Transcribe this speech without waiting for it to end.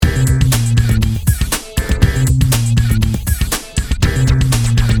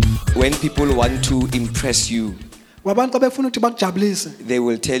when people want to impress you, Wabantu xa befuna ukuthi bakujabulise they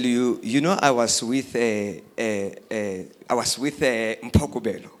will tell you, I was with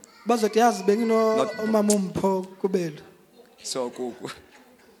Mpokobelo. bazothi yazi bengino umama uMpho Kubelo. So,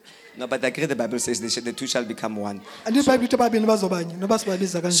 no, but I agree the Bible says the two shall become one. Andibhayibhile ukuthi ababini bazobanye noba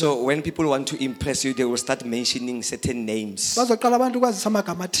sibabiza kanjani. So when people want to impress you, they will start mentioning certain names. Bazoqala abantu ukwazisa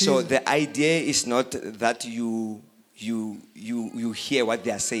amagama So athile. the idea is not that you hear what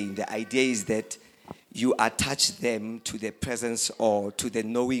they are saying. The idea is that you attach them to the presence or to the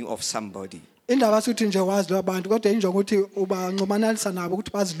knowing of somebody. Indaba asithi nje wazi lo abantu kodwa injongo ukuthi ubanxumanalisa nabo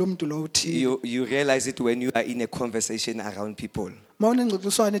ukuthi bazi lo muntu lo uthile. You realize it when you are in a conversation around people. Mawune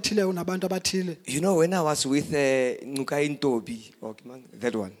ngxoxiswana ethile unabantu abathile. When I was with Ncuka Intobi,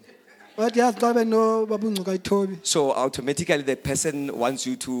 that one. Bathi yazi xa beno babungcuka iThobi. So automatically the person wants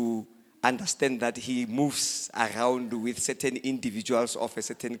you to understand that he moves around with certain individuals of a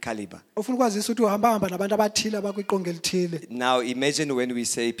certain caliber. Ufuna ukwazisa ukuthi uhamba nabantu abathile abakwiqonga elithile. Now imagine when we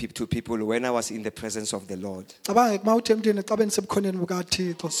say to people, when I was in the presence of the Lord. Cabanga ke mawuthe emntwini xa benisebukhoneni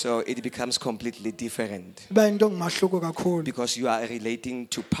bukaThixo. So it becomes completely different. Iba into ngumahluko kakhulu. Because you are relating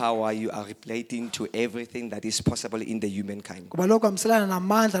to power, you are relating to everything that is possible in the humankind. Kuba lokho hamselana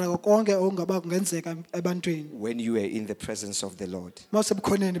namandla nako konke okungaba kungenzeka ebantwini. When you are in the presence of the Lord.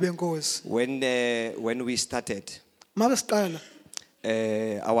 Mawusebukhoneni benkosi. When we started, Mabesiqala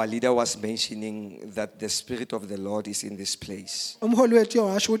our leader was mentioning that the Spirit of the Lord is in this place. umholi wethu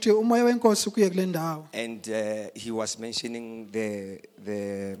uyawasho ukuthi umoya wenkosi kuye kule ndawo. And he was mentioning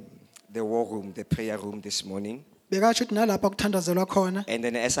the war room, the prayer room this morning. Bekasho ukuthi nalapha kuthandazelwa khona. And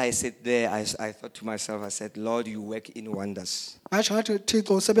then as I sat there, I thought to myself, I said, Lord, you work in wonders. Ngasho ngathi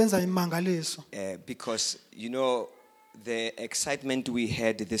Thixo usebenza imangaliso. Because, the excitement we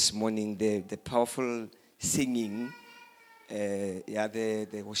had this morning, the powerful singing,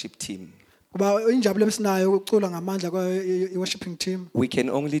 the worship team. Kuba injabulo ebisinayo ukucula ngamandla kwa worshiping team. We can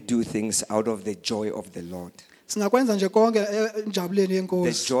only do things out of the joy of the Lord. Singakwenza nje konke injabuleni The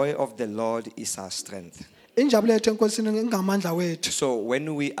yenkosi. joy of the Lord is our strength. Injabulo yethu enkosini ngamandla wethu. So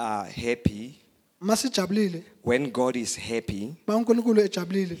when we are happy, Masijabulile, when God is happy, uNkulunkulu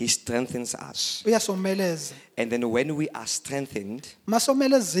ejabulile, He strengthens us. uyasomeleza. And then when we are strengthened,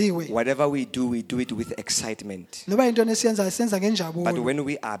 Masomeleziwe. whatever we do it with excitement. Noba into esiyenza isenza But ngenjabulo. when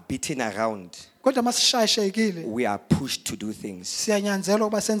we are beaten around, Kodwa masishayishekile, we are pushed to do things. siyanyanzelwa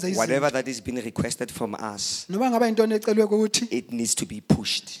ukuba senze izinto. Whatever that is being requested from us, Noba ngaba into ecelwe ukuthi it needs to be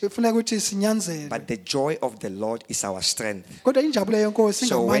pushed. kufuneka ukuthi sinyanzele. But the joy of the Lord is our strength. Kodwa injabulo yenkosi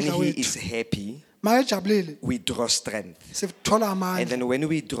So when ngamandla He wethu. is happy, Makejabulile, we draw strength. sithola And amandla. then when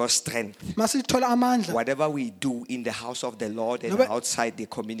we draw strength, Masithola amandla. whatever we do in the house of the Lord and Noba- outside the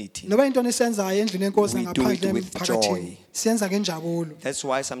community, Noba into esiyenzayo endlini yenkosi We do it ngaphandle with emphakathini. joy. Siyenza ngenjabulo. that's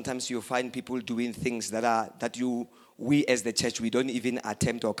why sometimes you find people doing things we as the church, we don't even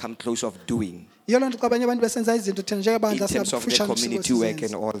attempt or come close of doing Yiyo loo nto xa abanye abantu besenza izinto thina in njengebandla terms of the singabufishane community work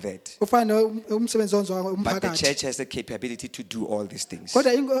and all that. Ufana umsebenzi onziwa But the umphakathi. church has the capability to do all these things.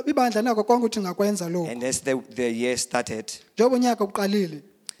 Kodwa ibandla nako konke ukuthi ngakwenza lokho. And as the year started, Njengoba unyaka uqalile,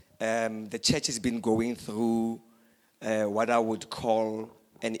 the church has been going through what I would call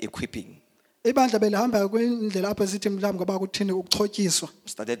an equipping. ibandla belihamba kwindlela apho sithi mhlawumbe ngoba kuthini ukuxhotyiswa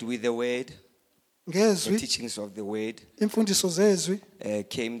Started with the word, the ngezwi, teachings of the word. imfundiso zezwi.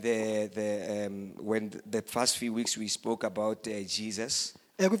 Came when the first few weeks we spoke about Jesus,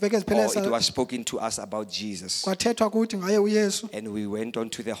 Kwiveki or ezipheleyo it was spoken to us about Jesus, kwathethwa kuthi ngaye uYesu. and we went on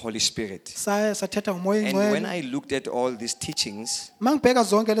to the Holy Spirit. Saya sathetha ngomoya And when engcwele. I looked at all these teachings, Mangibheka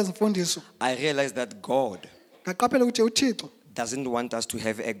zonke lezi mfundiso, I realized that God ngaqaphela ukuthi uThixo doesn't want us to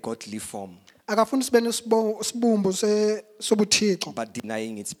have a godly form, akafuni sibe nesibumbu sobuthixo, but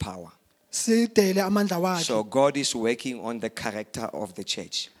denying its power. sidele amandla wakhe. So God is working on the character of the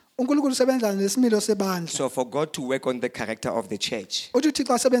church. uNkulunkulu usebenza nesimilo sebandla. So for God to work on the character of the church, Uthi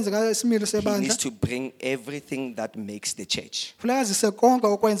uThixo asebenze ngasimilo He needs sebandla, to bring everything that makes the church. funeka azise konke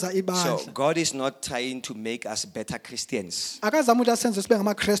okwenza So ibandla. God is not trying to make us better Christians, Akazama ukuthi asenze sibe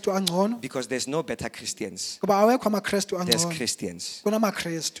ngamaKristu angcono, because there's no better Christians. ngoba awekho amaKristu There's angcono. Christians.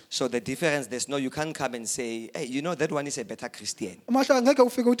 KunamaKristu. So the difference, you can't come and say, hey, that one is a better Christian. Umahlo ngeke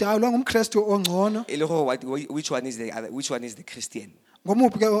ufike uthi hayi lo ngumKristu ongcono, Which one is the Christian?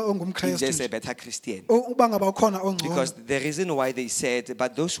 ngomuphi ke He's just ongumKristu. a better Christian. Uba ngaba ukhona Because ongcono. the reason why they said,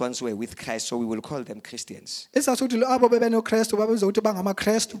 but those ones were with Christ, so we will call them Christians. Isizathu ukuthi abo bebenoKristu babizwa ukuthi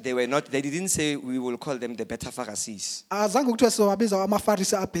bangamaKristu. They didn't say we will call them the better Pharisees, Azange kuthiwe sizowabiza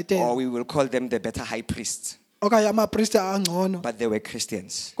amaFarisi or abhetele we will call them the better high priests, okanye amapristi angcono, but they were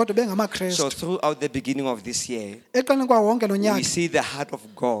Christians. kodwa So bengamaKristu. throughout the beginning of this year, Eqaleni kwawo wonke lo we nyaka see the heart of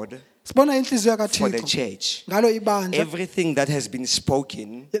God sibona inhliziyo for the kaThixo church. ngalo ibandla Everything that has been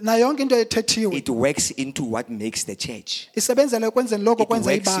spoken, na yonke into ethethiwe it works into what makes the church. isebenzela ekwenzeni lokho It kwenza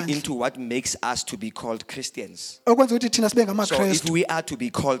works ibandla into what makes us to be called Christians. okwenza ukuthi thina sibe So if ngamaKristu we are to be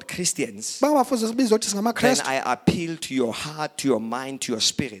called Christians, bangafuze sibizwe ukuthi then singamaKristu I appeal to your heart, to your mind, to your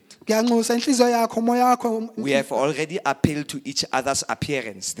spirit. ngiyanxusa inhliziyo yakho umoya wakho We have already appealed to each other's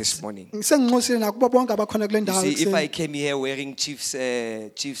appearance this morning. senginxusile nakubo bonke abakhona kule You ndawo see, if I ekuseni. came here wearing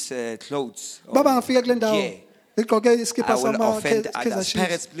chief's clothes, or Baba ngifike kule ndawo gear, ngigqoke I iskipa will sama offend Kaizer others. Chiefs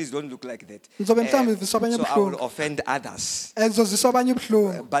Parents, please don't look like that. Ngizobe mhlawumbe ngiviswa abanye So I will ubuhlungu. offend others. Ngizoziswa abanye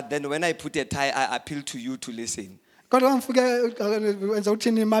ubuhlungu But then when I put a tie, I appeal to you to listen. kodwa ngifike wenza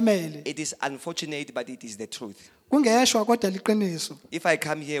ukuthi nimamele It is unfortunate, but it is the truth. kungeshwa kodwa liqiniso If I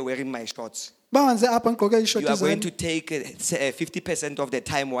come here wearing my shorts, bangenze apha ngigqoke you ishoti are going to zami take 50% of the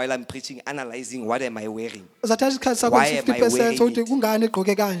time while I'm preaching, analyzing what am I wearing. uzathatha isikhathi sakho Why am I 50% wearing ukuthi it? kungani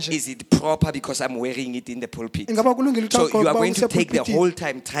egqoke kanje Is it proper because I'm wearing it in the pulpit? ingaba kulungile ukuthi So agqoke you are uma going to take the usepulpitini? whole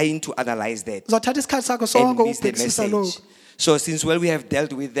time trying to analyze that uzathatha isikhathi sakho and sonke miss the ukubhekisisa message. lokho So since we have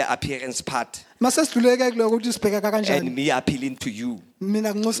dealt with the appearance part mase sidluleke kuloko ukuthi sibheka and kanjani me appealing to you,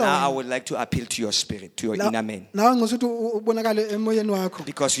 mina nginxusa now I wena would like to appeal to your spirit, to your inner man. nawe nginxusa ukuthi ubonakale emoyeni wakho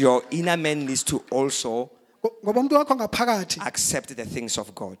Because your inner man needs to also ngoba umuntu wakho ngaphakathi accept the things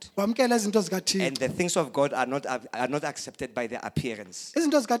of God. wamkela izinto zikaThixo And the things of God are not accepted by the appearance.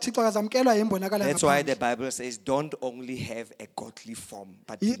 izinto zikaThixo akazamkelwa yimbonakala That's why the ngaphandle Bible says, don't only have a godly form,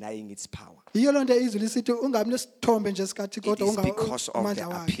 but denying its power. yiyo lonto izwi lisithi ungabi nesithombe nje sikaThixo It kodwa is because of the ungamandla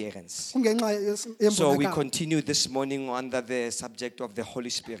wakhe appearance. kungenxa So we yembonakalo continue this morning under the subject of the Holy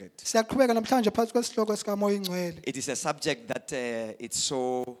Spirit. siyaqhubeka namhlanje phakathi kwesihloko sikamoya ingcwele It is a subject that it's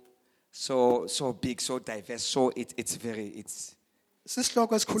so big, so diverse, so it's.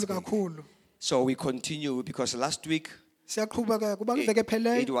 sisihloko esikhulu kakhulu So we continue because last week siyaqhubeka kuba kuveke it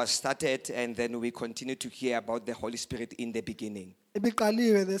pheleyo was started and then we continue to hear about the Holy Spirit in the beginning.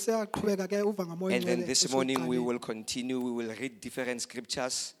 ibiqaliwe bese siyaqhubeka ke uva ngamoya And then ingcwele this morning we esuqalile. will continue, we will read different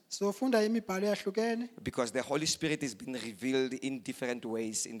scriptures sofunda imibhalo eyahlukene because the Holy Spirit has been revealed in different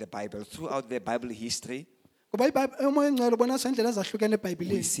ways in the Bible. Throughout the Bible history, ngoba umoya ingcwele ubona sendlela ezahlukene we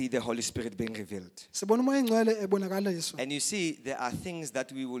eBhayibhelini see the Holy Spirit being revealed. sibona umoya ingcwele ebonakaliswa And you see, there are things that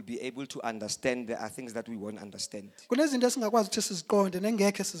we will be able to understand, there are things that we won't understand. kunezinto esingakwazi ukuthi siziqonde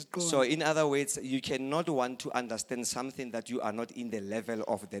nengekhe So, siziqonde in other words, you cannot want to understand something that you are not in the level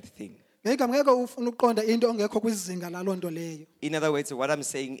of that thing. ngeke ufuna ukuqonda into ongekho kwizinga lalo nto leyo In other words, what I'm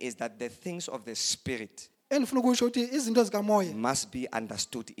saying is that the things of the Spirit endifuna ukusho ukuthi izinto zikamoya must be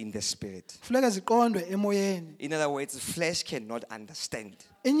understood in the Spirit. kufuneka ziqondwe emoyeni In other words, flesh cannot understand.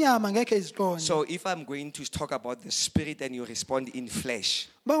 inyama ngeke iziqonde So, if I'm going to talk about the Spirit and you respond in flesh,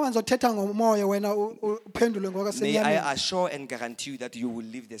 bangawenza uthetha ngomoya wena uphendule may I ngokwasenyameni assure and guarantee you that you will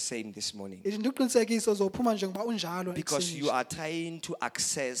live the same this morning. ithi ndiqinisekise uzophuma njengoba unjalo Because ekuseni you nje. are trying to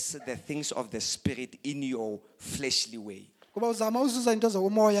access the things of the Spirit in your fleshly way. kuba uzama uzuza into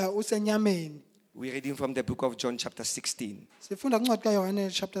zokumoya usenyameni We're reading from the book of John, chapter 16. sifunda kuncwadi kaYohane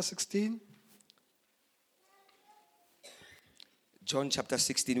chapter 16 John, chapter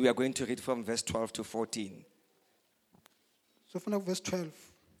 16, we are going to read from verse 12 to 14. sifunda ku verse 12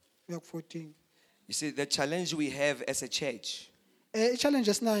 uya ku 14 You see, the challenge we have as a church i-challenge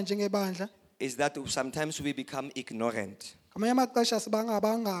esinayo njengebandla is that sometimes we become ignorant. ngamanye amaxesha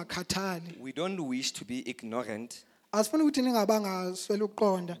sibangabangakhathali We don't wish to be ignorant, asifuni ukuthi ningabangasweli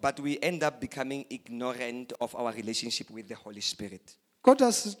ukuqonda but we end up becoming ignorant of our relationship with the Holy Spirit.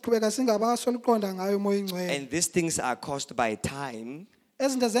 kodwa siqhubeka singabasweli ukuqonda ngayo umoya ingcwele And these things are caused by time,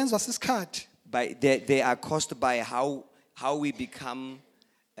 ezinto zenziwa sisikhathi they are caused by how we become,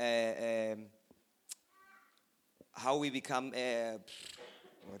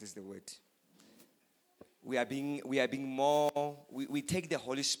 what is the word? We are being more, we take the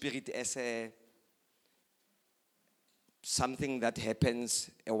Holy Spirit as something that happens,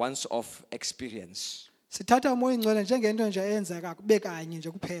 a once-off experience. sithatha umoya ingcwele njengento nje eyenzeka kube kanye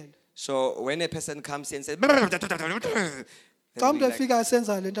nje kuphela So when a person comes and says, xa then umuntu we like, efika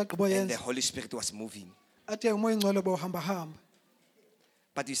asenza lento agqibo and the yenza Holy Spirit was moving. athi umoya ingcwele bohamba hamba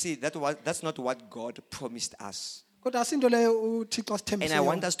But you see, that's not what God promised us. kodwa asinto leyo uThixo And I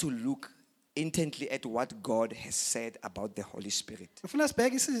want asithembise us to look intently at what God has said about the Holy Spirit. ufuna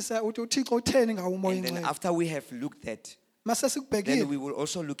sibhekisise ukuthi uThixo utheni ngawo umoya And then ingcwele after we have looked at, mase then sikubhekile we will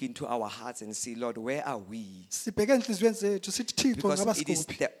also look into our hearts and see, Lord, where are we? sibheke enhliziyweni zethu sithi Thixo Because ngaba it is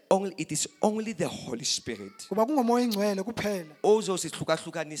sikuphi it is only the Holy Spirit. kuba kungomoya ingcwele kuphela Also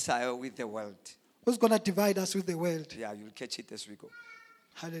sihlukahlukanisayo with the world. who's going to divide us with the world Yeah, you'll catch it as we go.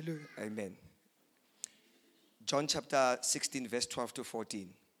 hallelujah Amen. John chapter 16, verse 12 to 14.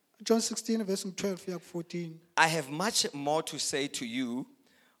 John 16 verse 12 uya ku-14. I have much more to say to you,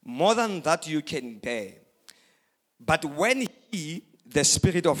 more than that you can bear. But when he, the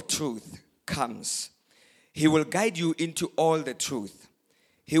Spirit of truth, comes, he will guide you into all the truth.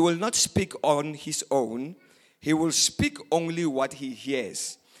 He will not speak on his own. He will speak only what he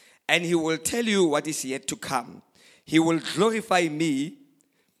hears, and he will tell you what is yet to come. He will glorify me,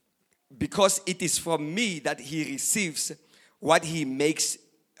 because it is from me that he receives what he makes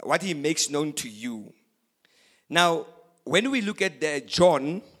known to you. Now, when we look at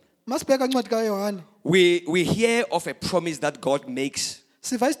John, Masibheka incwadi kaYohane, we hear of a promise that God makes.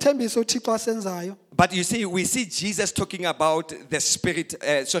 siva isithembiso uThixo asenzayo. But you see, we see Jesus talking about the Spirit,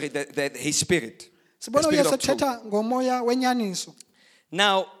 his Spirit. Sibona Spirit uYesu of truth. ethetha ngomoya wenyaniso.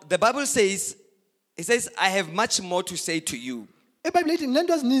 Now, the Bible says, it says, I have much more to say to you. iBhayibheli lithi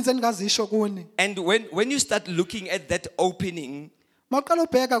nento ezininzi engazisho kuni. And when you start looking at that opening, Maqala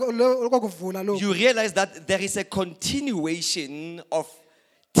ubheka lokuvula lokho. you realize that there is a continuation of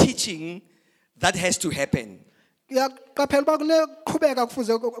teaching that has to happen. Uyaqaphela uba kuneqhubeka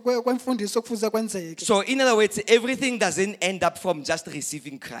kufuze kwemfundiso kufuze kwenzeke. So, in other words, everything doesn't end up from just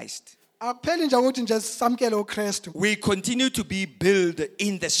receiving Christ. Akupheli nje ukuthi nje samkele uKristu. We continue to be built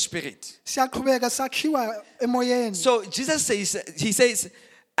in the Spirit. Siyaqhubeka sakhiwa emoyeni. So, Jesus says, he says,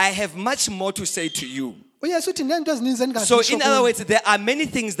 I have much more to say to you. uYesu uthi nento ezininzi engazisho. So, in other kuni. words, there are many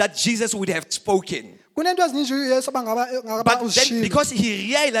things that Jesus would have spoken. Kunento ezininzi uYesu abangaba But then, uzishilo. because he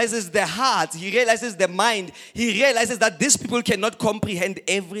realizes the heart, he realizes the mind, he realizes that these people cannot comprehend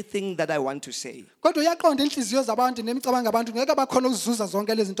everything that I want to say. Kodwa uyaqonda inhliziyo zabantu nemicabango yabantu ngeke bakhona ukuzuza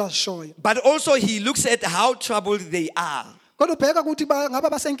zonke lezi zinto azishoyo. But also, he looks at how troubled they are. Kodwa ubheka ukuthi ngaba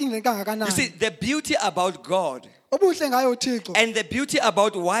basenkingeni You see, kangakanani. the beauty about God Ubuhle ngayo uThixo. and the beauty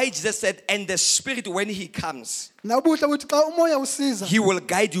about why Jesus said, and the Spirit, when he comes, Na ubuhle ukuthi xa umoya usiza, he will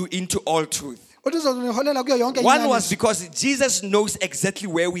guide you into all truth. uthi uzoniholela kuyo yonke One was inyaniso. because Jesus knows exactly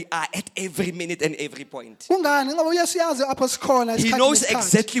where we are at every minute and every point. Kungani ngoba uYesu uyazi apho sikhona He isikhathi knows nesikhathi.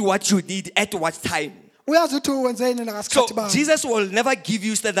 exactly what you need at what time. Uyazi ukuthi wenzeni So ngasikhathi bani. Jesus will never give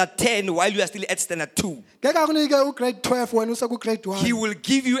you standard 10 while you are still at standard 2. Ngeke akunike ugrade 12 wena useku-grade 1. He will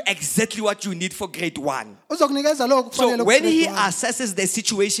give you exactly what you need for grade 1. Uzokunikeza lokho So kufanele when he ku-grade 1. assesses the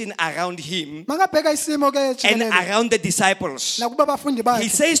situation around him Makabheka isimo ke and jikelele around the disciples, nakuba abafundi he bakhe.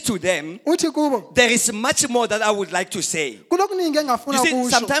 says to them, Uthi kubo, there is much more that I would like to say. kulokuningi You engafuna see, kusho.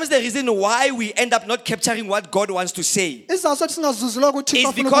 sometimes the reason why we end up not capturing what God wants to say Isizathu sokuthi singazuzi lokho uThixo is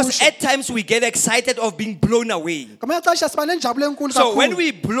afuna because ukusho. at times we get excited of being blown away. Ngamanye amaxesha siba nenjabulo enkulu So when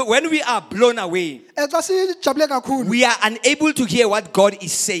kakhulu. when we are blown away, Xa sijabule kakhulu, we are unable to hear what God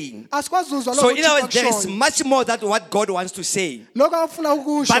is saying. asikwazi uzwa So lokho in other uThixo words, there is akushoyo. much more that what God wants to say. Lokho afuna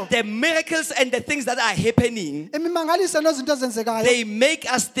ukusho. But the miracles and the things that are happening, Imimangaliso nezinto ezenzekayo they make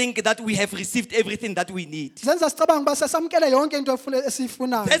us think that we have received everything that we need. zenza sicabanga uba sesamkele yonke into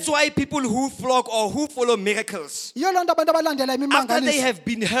esiyifunayo. That's why people who flock or who follow miracles, Yiyo loo nto abantu abalandela after they imimangaliso have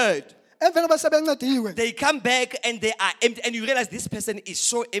been heard, emveni koba sebencediwe they come back and they are empty, and you realize this person is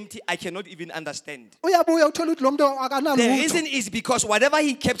so empty, I cannot even understand. uyabuya uthola ukuthi lo muntu akanalo The lutho. reason is because whatever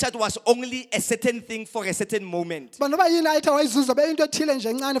he captured was only a certain thing for a certain moment. Ba noba yini ayithe wayizuza beyinto ethile nje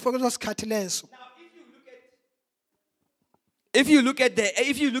encane for leso sikhathi leso. If you look at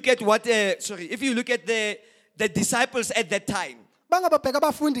the disciples at that time, Bangababheka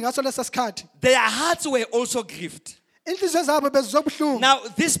abafundi ngaso leso sikhathi. their hearts were also grieved. Inhliziyo zabo bezizwa ubuhlungu. Now,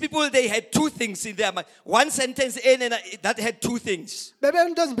 these people, they had two things in their mind. One sentence in and that had two things.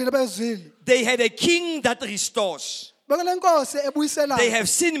 Bebeyinto ezimbili bezwile. They had a king that restores. Bekunenkosi They ebuyiselayo. have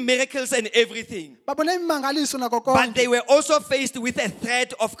seen miracles and everything. Babone imimangaliso nako But konke. they were also faced with a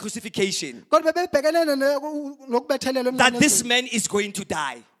threat of crucifixion. Kodwa bebebhekelene nokubethelelwa That this emnqamlezweni. man is going to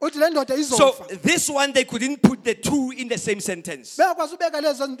die. Uthi le ndoda So izofa. this one, they couldn't put the two in the same sentence. Beyakwazi ubeka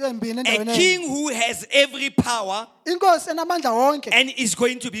lezo zinto ezimbili A endaweni. king who has every power Inkosi enamandla wonke and is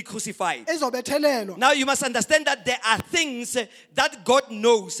going to be crucified. izobethelelwa. Now you must understand that there are things that God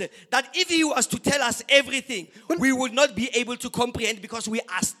knows that if He was to tell us everything, we would not be able to comprehend because we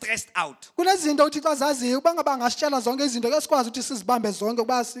are stressed out. Kunezinto uThixo azaziyo ukuba ngaba ngasitshela zonke izinto ke sikwazi ukuthi sizibambe zonke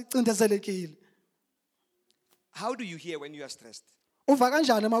kuba sicindezelekile. How do you hear when you are stressed? Uva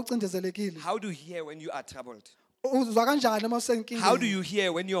kanjani uma ucindezelekile? How do you hear when you are troubled? Uzwa kanjani uma How do usenkingeni? you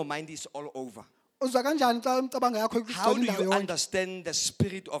hear when your mind is all over? Uzwa kanjani xa imicabango yakho How igcwele do indawo you yonke? understand the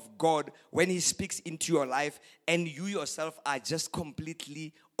Spirit of God when He speaks into your life and you yourself are just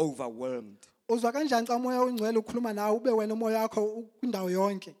completely overwhelmed? Uzwa kanjani xa umoya ongcwele ukhuluma nawe ube wena umoya wakho kwindawo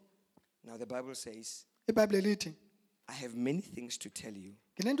yonke? Now the Bible says, iBhayibheli lithi I have many things to tell you,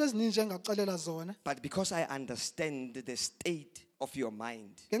 Nginento eziningi engakuxelela zona. But because I understand the state of your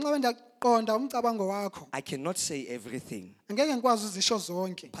mind, Ngenxa ndiyaqonda umcabango wakho. I cannot say everything. Angeke ngikwazi uzisho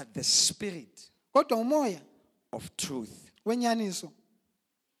zonke. But the spirit Kodwa umoya of truth, wenyaniso.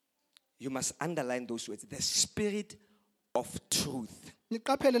 you must underline those words. The spirit of truth.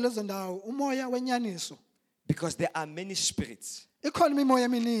 Niqaphele lezo ndawo, umoya wenyaniso. Because there are many spirits Ikhona imimoya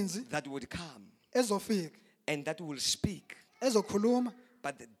emininzi that would come ezofika, and that will speak. ezokhuluma.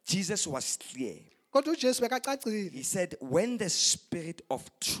 But Jesus was clear. Kodwa uJesu bekacacile. He said, when the spirit of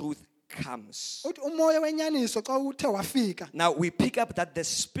truth comes. Uthi umoya wenyaniso xa uthe wafika. Now we pick up that the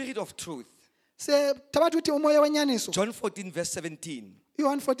spirit of truth, Thabatha uthi umoya wenyaniso. John 14 verse 17,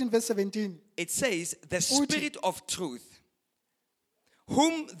 John 14 verse 17. it says, the spirit of truth,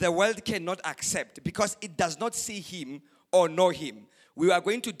 whom the world cannot accept because it does not see him or know him. We are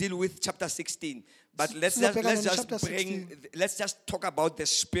going to deal with chapter 16, but let's just talk about the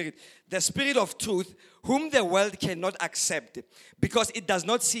spirit of truth, whom the world cannot accept because it does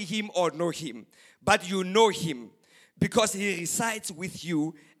not see him or know him, but you know him because he resides with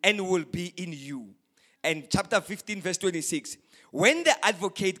you and will be in you. And chapter 15 verse 26, when the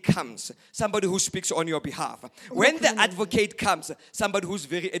advocate comes, somebody who speaks on your behalf. When the advocate comes, somebody who's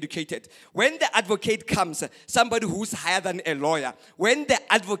very educated. When the advocate comes, somebody who's higher than a lawyer. When the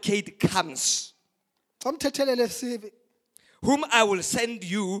advocate comes, whom I will send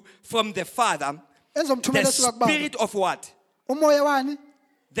you from the Father, the spirit of what?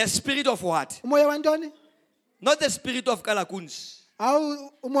 The spirit of what? Not the spirit of Kalakuns.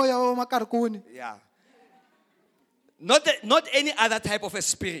 Yeah. Not any other type of a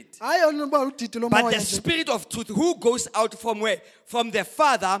spirit. But the spirit of truth, who goes out from where? From the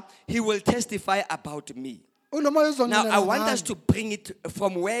Father, he will testify about me. Now, I want us to bring it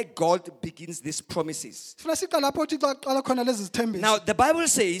from where God begins these promises. Now, the Bible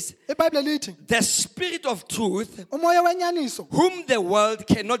says, the spirit of truth, whom the world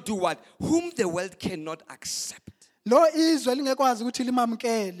cannot do what? Whom the world cannot accept. The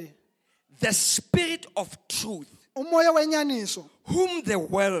spirit of truth, whom the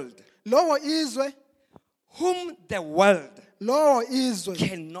world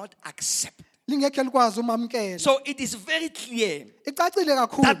cannot accept. So it is very clear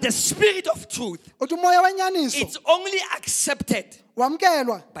that the spirit of truth is only accepted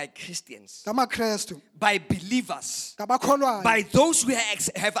by Christians, by believers, by those who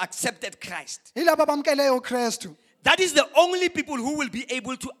have accepted Christ. That is the only people who will be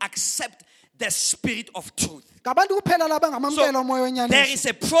able to accept the spirit of truth. So there is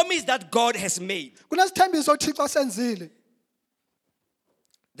a promise that God has made.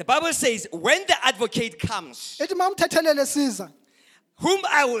 The Bible says, when the advocate comes, whom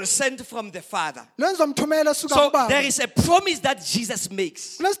I will send from the Father. So there is a promise that Jesus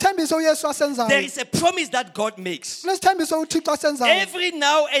makes. There is a promise that God makes. Every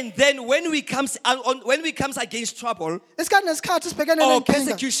now and then, when we comes against trouble, or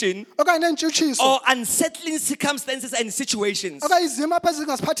persecution, or unsettling circumstances and situations,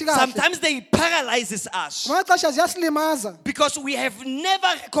 sometimes they paralyzes us because we have never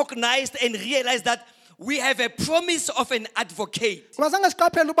recognized and realized that we have a promise of an advocate.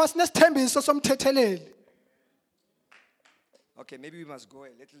 Okay, maybe we must go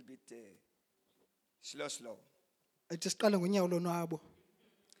a little bit slow.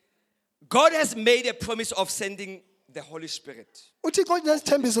 God has made a promise of sending the Holy Spirit.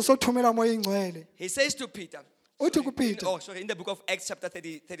 He says to Peter, in the book of Acts chapter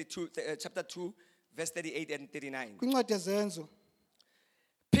 32, chapter 2, verse 38 and 39.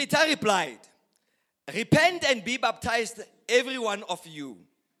 Peter replied, repent and be baptized, every one of you,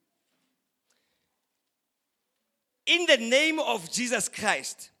 in the name of Jesus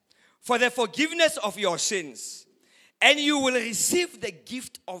Christ, for the forgiveness of your sins, and you will receive the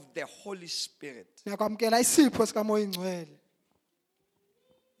gift of the Holy Spirit.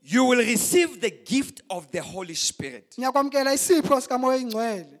 You will receive the gift of the Holy Spirit.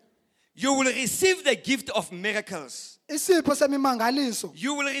 You will receive the gift of miracles. You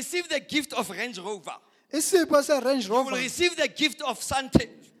will receive the gift of Range Rover. You will receive the gift of Sante.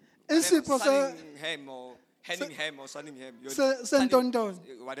 Sunningham or Henningham or Sunningham.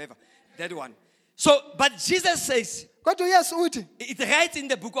 Whatever. That one. So, but Jesus says, it writes in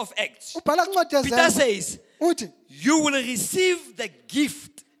the book of Acts. Peter says, you will receive the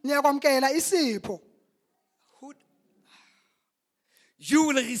gift. You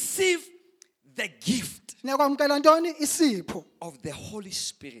will receive the gift of the Holy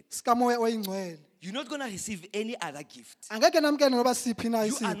Spirit. You're not going to receive any other gift. You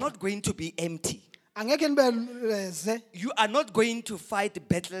are not going to be empty. angeke nibeleze, You are not going to fight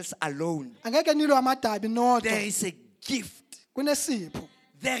battles alone. angeke nilwe amadabi nodwa. There is a gift. Kunesipho,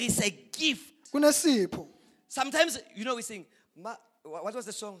 There is a gift. kunesipho. Sometimes, we sing, what was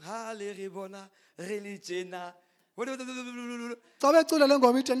the song? Hallelujah, religiona. Xa becula le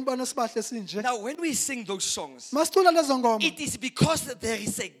ngoma ithi nibone sibahle sinje. Now, when we sing those songs, Masicula lezo ngoma. it is because there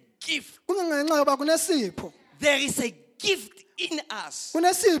is a gift. Kungenxa yoba kunesipho. There is a gift in us.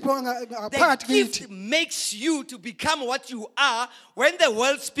 Kunesipho The ngaphakathi gift kithi. makes you to become what you are when the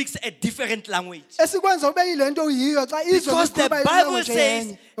world speaks a different language. Esikwenza ube yile nto uyiyo xa izwe Because the likhuluma Bible ilanguage says,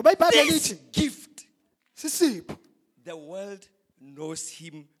 enye. Ngoba iBhayibheli this lithi gift, sisipho. the world knows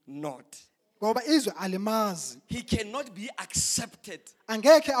him not. Ngoba izwe alimazi. He cannot be accepted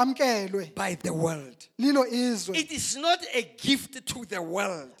Angeke amkelwe by the world. lilo izwe. It is not a gift to the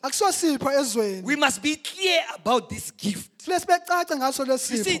world. Akusosipho ezweni. We must be clear about this gift. Funeka sibecace ngaso You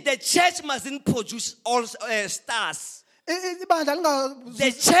see, lesipho. the church mustn't produce all stars. Ibandla linga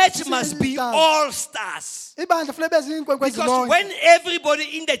The church must be all stars. Ibandla funeka bezinkwenkwe Because ezilonke. when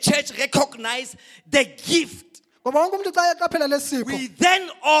everybody in the church recognize the gift, Ngoba wonke umuntu xa eqaphela lesipho, we then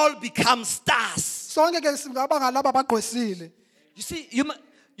all become stars. sonke ke singaba ngalabo abagqwesile. You see, you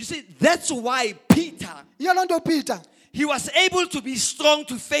see, that's why Peter, Yiyo loo nto uPeter, he was able to be strong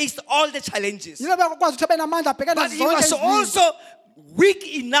to face all the challenges. yilo bekwazi ukuthi abe namandla abhekana But he zonke was izinto. also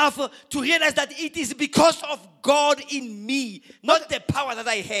weak enough to realize that it is because of God in me, not the power that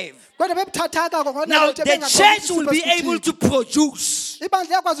I have. Kodwa bebuthathaka ngoba Now, ukuthi the bengakwazi church isipho will be esithile. able to produce. Ibandla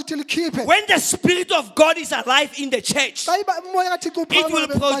liyakwazi ukuthi likhiphe. When the Spirit of God is alive in the church, Xa umoya kaThixo it will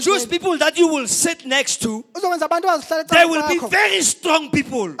uphakama produce ebandleni, people that you will sit next to. uzokwenza abantu bazihlale They eceleni will be kwakho. very strong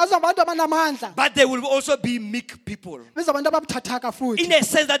people, Azoba abantu abanamandla. but they will also be meek people. Biza abantu ababuthathaka futhi. In a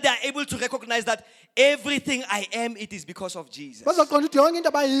sense that they are able to recognize that everything I am, it is because of Jesus. Bazoqonda ukuthi yonke into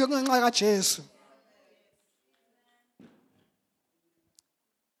abayiyo kungenxa kaJesu.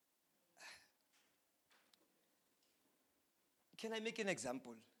 Can I make an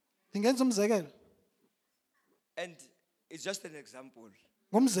example? Ndingenza umzekelo. And it's just an example.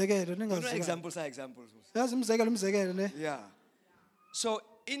 Ngumzekelo You know, ningazi. examples are examples. Yazi umzekelo ne. Yeah. So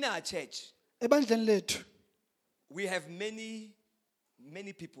in our church, Ebandleni lethu we have many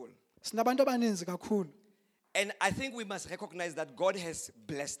people. sinabantu abaninzi kakhulu. And I think we must recognize that God has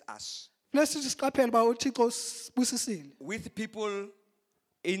blessed us Funeka sithi siqaphele uba uThixo usibusisile. with people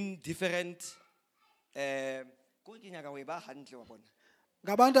in different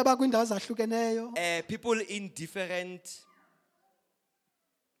Ngabantu abakwindawo ezahlukeneyo. people in different,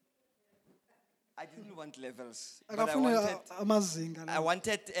 I didn't want levels, but Akafune amazinga I la.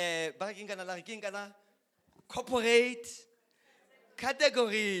 wanted corporate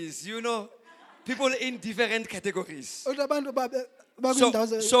categories, people in different categories. Uthi abantu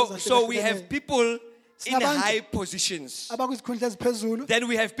bakwindawo So we have people in Sinabantu- high positions. abakwizikhundla eziphezulu. Then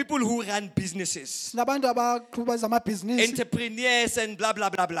we have people who run businesses, Sinabantu abaqhuba zamabhizinisi. entrepreneurs and blah, blah,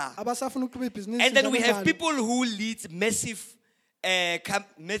 blah, blah. Abasafuna ukuqhuba ibhizinisi. And then we have njalo njalo. people who lead massive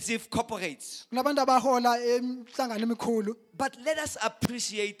corporates. Kunabantu abahola emhlangano emikhulu. But let us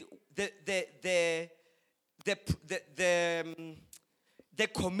appreciate the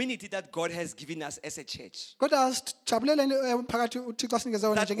community that God has given us as a church. Kodwa sijabulele umphakathi uThixo asinikeze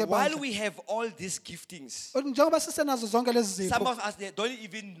wona That while njengebandla. we have all these giftings, Njengoba sisenazo zonke lezi some zipho. of us they don't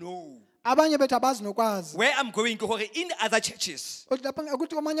even know. Abanye bethu abazi nokwazi. Where I'm going to, in other churches, Uthi lapha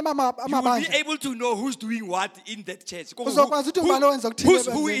ukuthi kwamanye you will be amabandla able to know who's doing what in that church. Uzokwazi ukuthi ngubani owenza okuthile Who's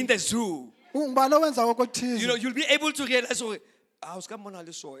who ebandleni. in the zoo. ngubani owenza okothize. You'll be able to realize,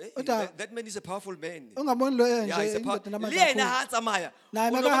 Uta- that man is a powerful man. Ungaboni lo Yeah, he's nje a power. indoda Le yena namandla. ha tsamaya.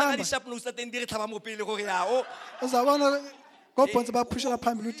 Naye O lo bona makahamba. ka di-sharp nose tsa teng di re tlhaba mo pele gore ya, oh, Uzabona ngobhonza baphushela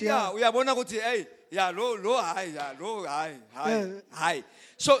phambili uthi yeah, ya. uyabona ukuthi hey, yeah, lo high, yeah, lo high, Yeah. high.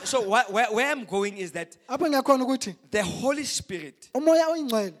 So where I'm going is that Apho ngiyakhona ukuthi the Holy Spirit umoya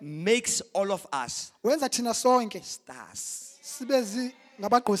oyingcwele makes all of us wenza thina sonke stars. sibe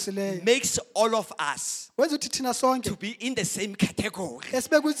ngabagqosileyo. Makes all of us Wenza ukuthi thina sonke to be in the same category.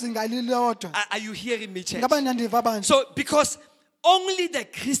 esibe kwizinga lilodwa. Are you hearing me, church? Ngaba nyandiva abantu. So because only the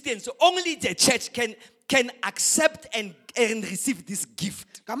Christians, only the church can accept and receive this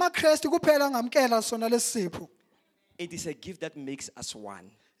gift. NgamaKristu kuphela ngamkela sona lesipho. It is a gift that makes us one.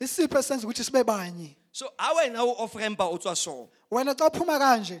 Isipho esenza ukuthi sibe banye. So our now offering ba otswa so. Wena xa uphuma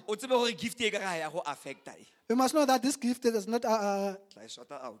kanje, O tsebe gore gift e ka ga ya go affecta e. you must know that this gift is not Tla e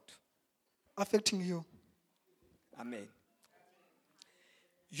sorta out. affecting you. Amen.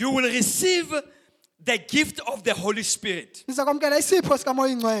 You will receive the gift of the Holy Spirit. niza kwamkela isipho sikamoya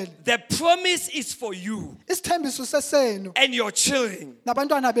oyingcwele. The promise is for you Isithembiso sesenu and your children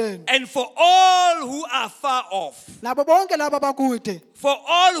nabantwana benu and for all who are far off, nabo bonke laba bakude for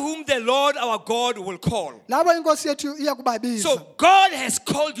all whom the Lord our God will call. labo inkosi yethu iya kubabiza. So God has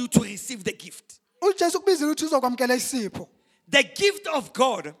called you to receive the gift. uJesu kubizile ukuthi uzokwamkela isipho. The gift of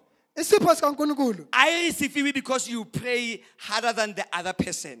God, Isipho sikaNkulunkulu I receive it because you pray harder than the other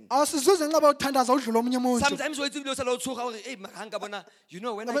person. awusizuze nxa uthandaza udlula omunye umuntu. Sometimes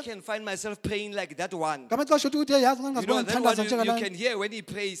when I can find myself praying like that one. Ngamaxesha uthi uyazi nxa You know, ngazibona that one ngithandaza you njengala. can hear when he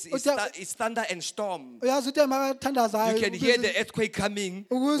prays, it's thunder and storm. Uyazi uthi makathandaza You can hear the earthquake coming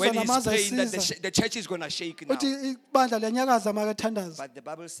Ukuza when he's namaza praying that esiza. the church is going to shake now. uthi ibandla liyanyakaza makathandaza. But the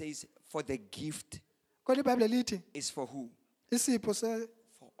Bible says, for the gift Kodwa iBhayibheli lithi is for who? isipho For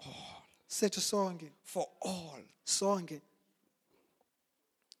all. sethu sonke For all. sonke.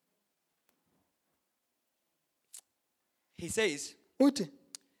 He says, Uthi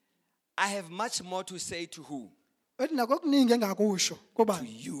I have much more to say to who? uthi nako kuningi engakusho To kuba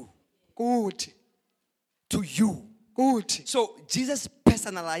you. kuthi To you. kuthi. So Jesus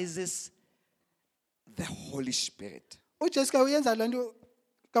personalizes the Holy Spirit. uJesu ke uyenza lento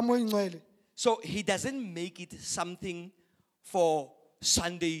kamoya oyingcwele. So he doesn't make it something for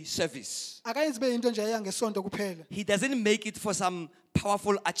Sunday service. Akayenzi be into nje eyangesonto kuphela. He doesn't make it for some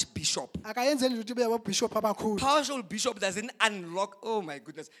powerful archbishop. Akayenzeli ukuthi be abobishop abakhulu. Powerful bishop doesn't unlock, oh my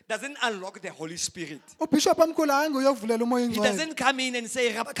goodness, doesn't unlock the Holy Spirit. Ubishop omkhulu anguye ukuvulela umoya He oyingcwele. doesn't come in and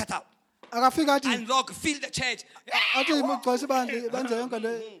say, Rabakata, Akafika athi unlock, fill the church. athi mugcwasa ibandla benze yonke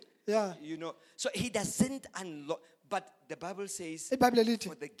le. Yeah. You know, so he doesn't unlock, but the Bible says, iBhayibheli lithi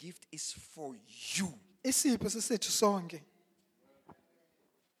for the gift is for you. isipho sisethu sonke.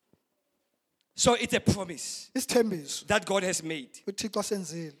 So it's a promise Isithembiso that God has made. uThixo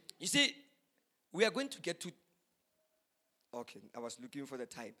senzile. You see, we are going to get to. Okay, I was looking for the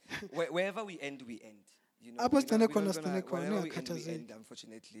time. Wherever we end, we end. You know, Apho we're sigcine not khona gonna- sigcine khona, wherever we end, we ungakhathazeki. end.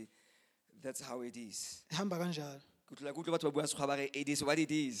 Unfortunately, that's how it is. Ihamba kanjalo. Kutlwa batho ba bua sekgowa ba re, it is what it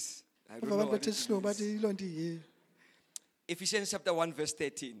is. I don't know Abantu what bethe it slow is. bathi ilonto iyiyo. Ephesians chapter 1 verse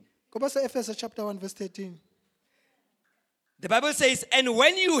 13. Ngoba se-Efeso chapter 1 verse 13. The Bible says, and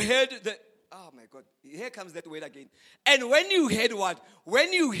when you heard the, oh my God, here comes that word again. And when you heard what?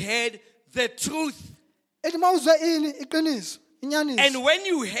 When you heard the truth. Ethi mawuzwe ini iqiniso, inyaniso. And when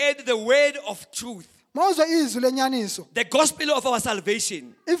you heard the word of truth, Mawuzwe izwi lenyaniso, the gospel of our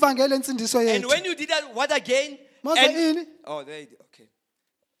salvation. ivangeli ensindiso And yethu. when you did that, what again? Mawuzwe And, ini? oh, there, okay.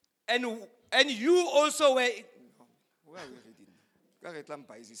 And you also were. Where are we reading?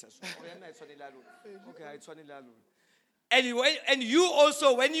 Okay, and you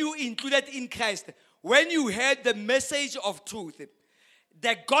also, when you included in Christ, when you heard the message of truth,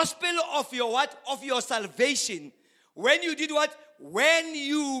 the gospel of your what? Of your salvation. When you did what? When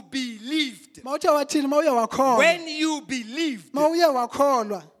you believed. Mawuthe wathini mawuye wakholwa. When you believed, Mawuye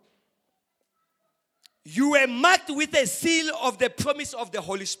wakholwa. you were marked with a seal of the promise of the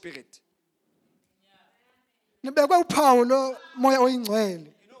Holy Spirit. Nibekwe uphawu lo moya oyingcwele.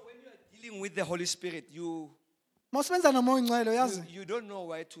 You know, when you are dealing with the Holy Spirit, you Mawusebenza nomoya oyingcwele yazi. you don't know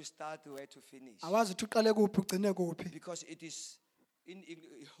where to start, where to finish. Awazi ukuthi uqale kuphi ugcine kuphi. Because it is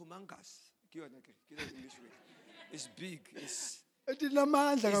humongous. English word. It's big. It's Ethi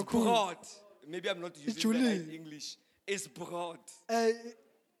lamandla kakhulu. broad. Maybe I'm not using the Ijulile. right English. It's broad.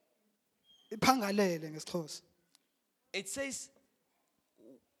 Iphangalele ngesixhosa. It says,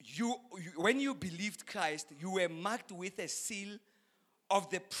 when you believed Christ, you were marked with a seal of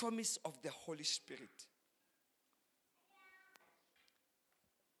the promise of the Holy Spirit.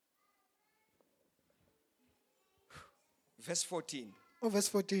 Verse 14. Oh, verse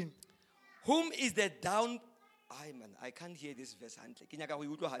 14. Whom is the down? I can't hear this verse.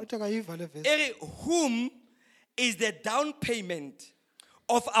 Uthi akayiva le verse. Whom is the down payment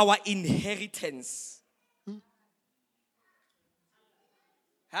of our inheritance?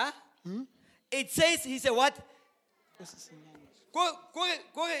 Huh? It says, he said, what? Go,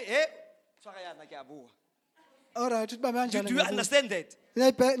 eh? All right, uthi bambe kanjani? Do you understand that?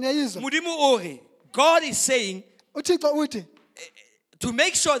 Niyayizwa? Mudimu ore, God is saying, uThixo uthi to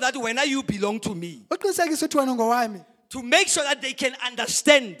make sure that when you belong to me, uqinisekise ukuthi wena ngowami. to make sure that they can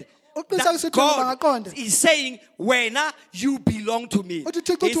understand Uqinisekise that ukuthi wena God bangaqonda. is saying, when you belong to me. Uthi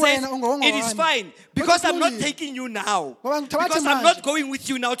uThixo He uthi says, wena ungowami. it is fine because I'm not kulungile. taking you now. Ngoba ngithabatha Because I'm manje. not going with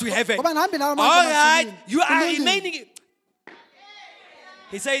you now to heaven. Ngoba ngihambi nawe All manje right, emazulwini. you are Kulungile. remaining.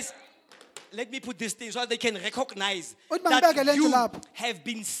 He says, let me put this thing so that they can recognize Uthi mangibeke that le nto you lapho. have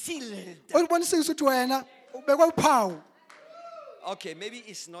been sealed. Ubonisise ukuthi wena ubekwe uphawu. Okay, maybe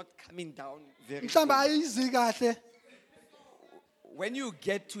it's not coming down very mhlawumbe strong. ayizi kahle. When you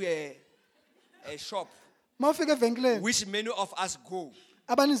get to a shop, Mawufika evenkileni which many of us go,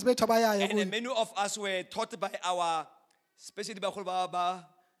 abaninzi bethu abayayo and kuyo. many of us were taught by our, especially bagolo ba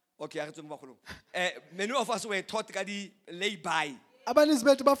okay, a re tswe mo bagolong. Many of us were taught ka di lay-by. Abaninzi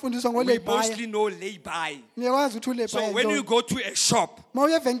bethu bafundiswa We ngolebhaya. mostly know lay-by. Niyakwazi ukuthi So ulebhaya. when you go to a shop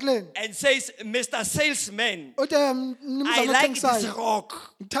Mawuya evenkileni and says, Mr. Salesman, uthi I mnumzana like this othengisayo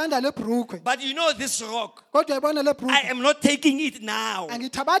rock, ngithanda le bhrukhwe. but you know this rock, Kodwa yibona le I bhrukhwe am not taking it now.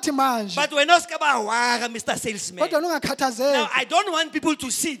 angithabathi manje. But when Oscar wara, Mr. Salesman, Kodwa now ungakhathazeki. I don't want people to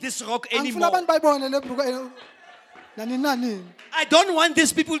see this rock Angifuna anymore. abantu bayibone le bhrukhwe nani nani. I don't want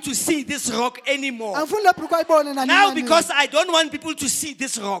these people to see this rock anymore. Angifuni le bhrukhwe ayibone nani Now, nani. because I don't want people to see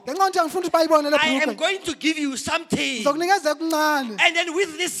this rock, ngenxa yokuthi angifuni ukuthi bayibone le I am bhrukhwe. going to give you something. Ngizokunikeza okuncane. And then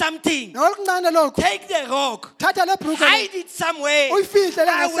with this something, Ngokuncane lokho take the rock, thatha le bhrukhwe hide it somewhere. uyifihle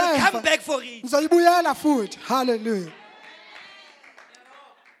la I will ngasemva. come back for it. Ngizoyibuyela futhi. Hallelujah.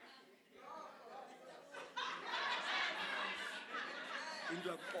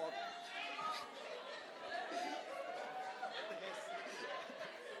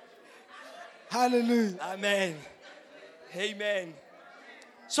 Hallelujah. Amen. Amen.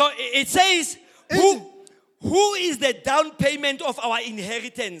 So it says, who is the down payment of our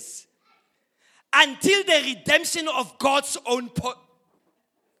inheritance until the redemption of God's own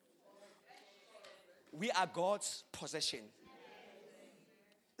we are God's possession.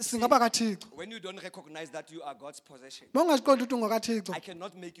 Singaba kaThixo. When you don't recognize that you are God's possession, Mawungaziqondi ukuthi ungakaThixo. I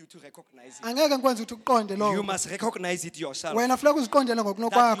cannot make you to recognize it. Angeke ngikwenze ukuthi uqonde You lokho. must recognize it yourself. Wena funeka uziqondele That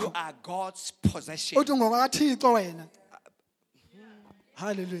ngokunokwakho. you are God's possession. Uthi ungakaThixo wena.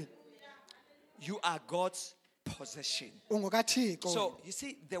 Hallelujah. You are God's possession. UngakaThixo. So you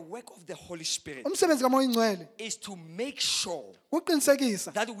see, the work of the Holy Spirit Umsebenzi kaMoya Oyingcwele is to make sure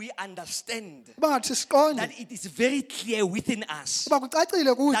uqinisekisa that we understand kuba ngathi siqonde that it is very clear within us kuba kucacile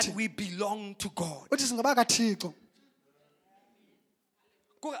that ukuthi we belong to God. uthi singaba kaThixo.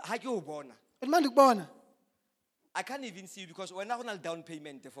 Ha ke o bona, Manje kubona I can't even see you because when I have down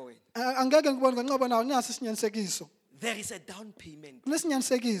payment for it, angeke ngibone ngenxa nawo nasi isinyanisekiso. there is a down payment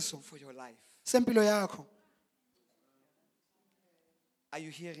Kunesinyanisekiso for your life. sempilo yakho. Are you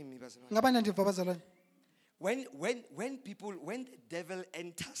hearing me, Bazalwane? Ngaba nandiva bazalwane. When the devil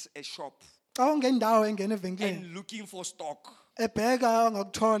enters a shop Xa ungendawo engena evenkileni and looking for stock, ebheka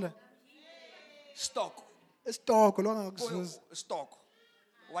angakuthola stock, esitoko lo angakuzuza. stock.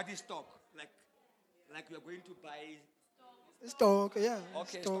 What is stock? Like we are going to buy. Isitoko, yeah.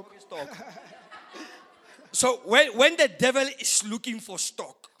 Okay, isitoko. stock is stock. So when the devil is looking for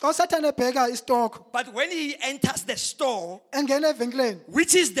stock, Xa uSathane ebheka isitoko but when he enters the store, engena evenkileni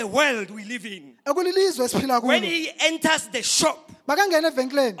which is the world we live in, ekulilizwe esiphila when kulo. he enters the shop Makangena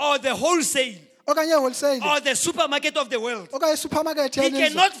evenkileni or the wholesale okanye wholesale or the supermarket of the world, okanye supermarket he yenizwe.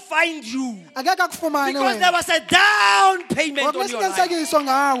 cannot find you Angeke akufumane because there wena. was a down payment on your life. Wakunesinyanisekiso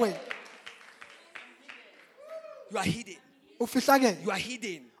ngawe. You are hidden. Ufihlakele. You are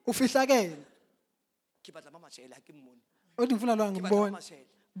hidden. Ufihlakele. Ke batla mama tshela, ha ke mmone. Uthi ngifuna lo Ke batla ngibone. mama tshela.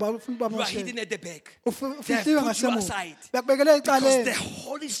 Ufuna uba You are hidden mashela. at the back. Ufihliwe They have put you ngasemuva. aside. Bekubekele Because the ecaleni.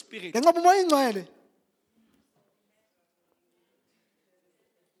 Holy Spirit, Ngenxa uMoya Oyingcwele.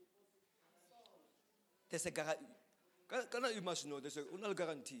 there's a guarantee. You must know there's a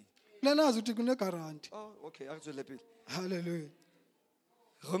guarantee. Lenazi ukuthi kune guarantee. Oh, okay. A re tswele pele. Hallelujah.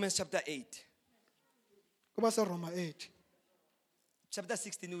 Romans chapter 8. Kuba se Roma 8. Chapter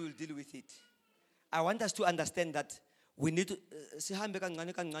 16, we will deal with it. I want us to understand that we need to sihambe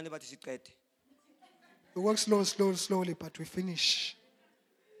kancane kancane bathi siqede. We work slowly, but we finish.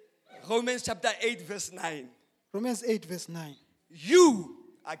 Romans chapter 8 verse 9. Romans 8 verse 9. You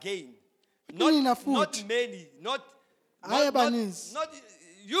again. Nina Not futhi. many, not Ayabaninzi.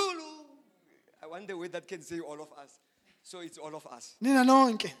 you. I wonder whether that can say all of us. So it's all of us. Nina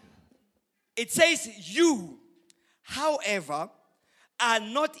nonke. It says you, however, are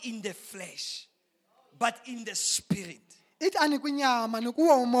not in the flesh, but in the spirit. Ithi anikwinyama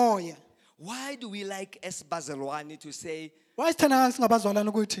nikuwo umoya. Why do we like as Bazalwane to say, Why sithanda singabazalwane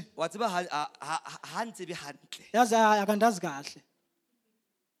ukuthi whatever hantle be hantle? yazi akandazi kahle.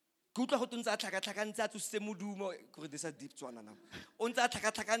 Ke utlwa go ntse a tlhaka-tlhaka ntse a tsositse modumo kore this is deep tswana now. O ntse a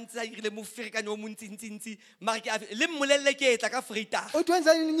tlhaka-tlhaka ntse a irile mo ferekane o montsi-ntsi-ntsi mare ke le mmolelele ke etla ka Vrydag. Uthi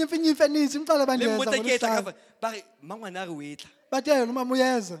wenza inyimfi nisi mcala Le mmote ke etla bandeza. ka bare mmangwana a re o etla. Bathe noma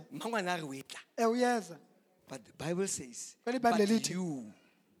uyeza. Mmangwana a re o etla. Uyeza. But the Bible says, Kweli but iBhayibheli lithi, you.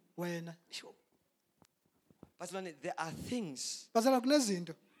 Wena. Sure. Bazalwane, there are things Bazalwane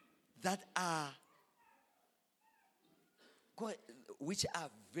kunezinto that are which are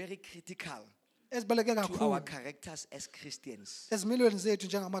very critical ezibaleke to our kakhulu characters as Christians. ezimilweni zethu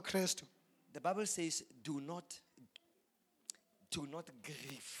njengamaKristu. The Bible says, do not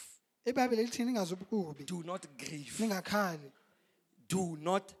grieve. iBhayibheli lithi ningazubukubi, Do not grieve. ningakhali, Do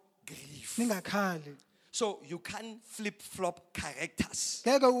not grieve. ningakhali. So you can't flip-flop characters.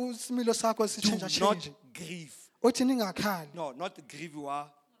 Ngeke usimilo sakho Do sichange not change. grieve. Uthi ningakhali. No, not grieve wa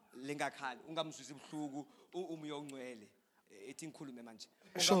lengakhali. Ungamzwisi buhlungu umoya ongcwele. Ethi ngikhulume manje.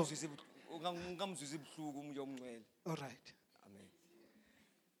 Sure. Ungamzwisi buhlungu umoya ongcwele. All right. Amen.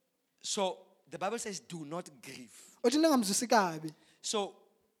 So the Bible says, do not grieve. Uthi ningamzwisi kabi. So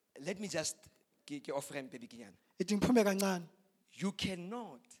let me just give offer him baby kinyana. Ithi ngiphume kancane. You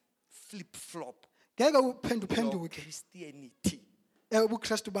cannot flip-flop Ngeke your uphenduke Christianity.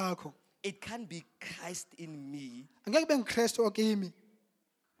 ubuKristu bakho. It can't be Christ in me. Angeke kube ngikristu okimi.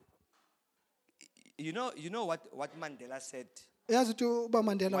 You know what Mandela said Uyazi ukuthi uba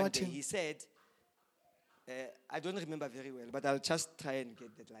Mandela one day? wathi He said, I don't remember very well, but I'll just try and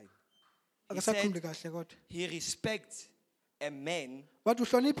get that line. He akasakhumbi said kahle kodwa. he respects a man Wathi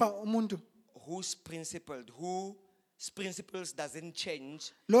uhlonipha umuntu whose principles doesn't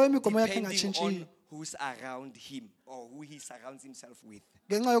change lo imigomo yakhe depending on engatshintshi who's around him or who he surrounds himself with.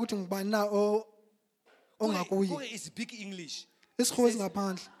 ngenxa yokuthi ngubani na ongakuyi. It's big English. Isikhuwa It says,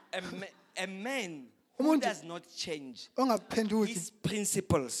 esingaphandle. a man who Umuntu does not change Ongaphenduki his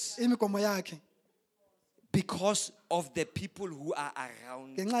principles imigomo yakhe because of the people who are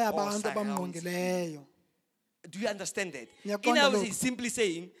around ngenxa or yabantu surrounds him. abamngqongileyo. Do you understand that? Ngiyaqonda In other words, lokho. he's simply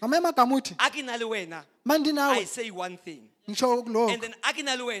saying, Ngamanye amagama uthi "Akinale wena, manje I nawe say one thing, ngisho and kuloko then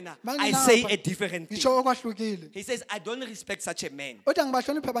akinale wena, Manje I nawe say a different thing." ngisho okwahlukile. He says, "I don't respect such a man Uthi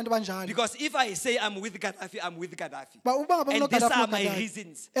angibahloniphe abantu banjalo. because if I say I'm with Gaddafi, I'm with Gaddafi, Ba uba ngaba and these unoGaddafi are my noGaddafi.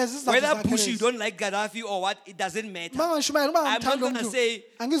 reasons. Ezizathu Whether zakhe Bush you lezi. don't like Gaddafi or what, it doesn't matter. Uma ngishumayela uba I'm not ngimthanda gonna umuntu say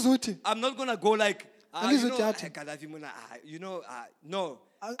angizuthi I'm not gonna go like, Angizuthi athi. Gaddafi muna, no.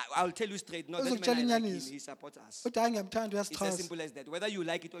 I'll tell you straight. No, that Uzokutshela man I like him. inyaniso. He supports us. uthi hayi ngiyamthanda It's as uyasixhasa. simple as that. Whether you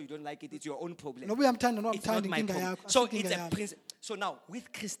like it or you don't like it, it's your own problem. Noba uyamthanda noma It's not umthandi my inkinga problem. yakho. So Asinkinga it's a yakho. principle. So now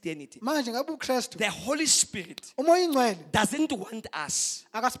with Christianity, Manje ngabe uKristu the Holy Spirit umoya ingcwele doesn't want us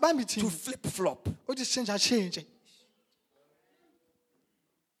akasibambi to thina flip-flop. uthi sitshintshe.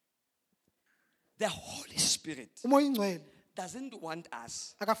 The Holy Spirit Umoya ingcwele doesn't want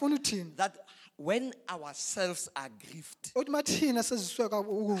us akafuni uthina that when ourselves are grieved, uthi mathina sezisweka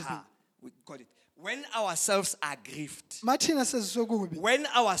ukubi. we got it. When ourselves are grieved, Mathina seziswe kubi. when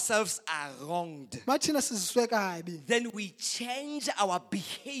ourselves are wronged, Mathina seziswe kabi. then we change our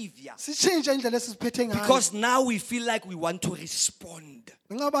behavior Sitshintshe indlela esiziphethe ngayo. because now we feel like we want to respond.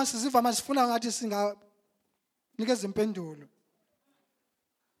 Ngoba siziva manje sifuna ngathi singanikeza impendulo.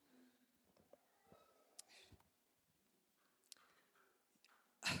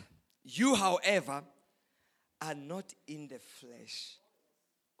 You, however, are not in the flesh,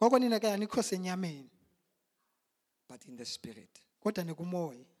 Ngoko nina ke anikho senyameni but in the spirit. kodwa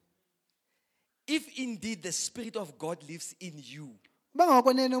nikumoya. If indeed the Spirit of God lives in you,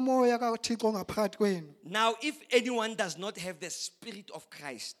 Bangako nene umoya kaThixo ngaphakathi kwenu. now if anyone does not have the Spirit of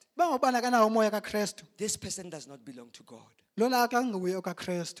Christ, Bangobana kanawo umoya kaKristu. this person does not belong to God. Lona akanguye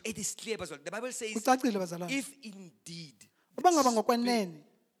okaKristu. It is clear, but the Bible says, Kucacile bazalwane. if indeed, Bangaba ngokwenene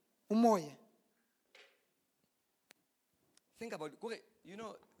umoya. think about it. You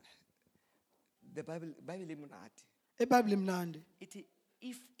know, the Bible imunati. eBhayibheli imnandi. It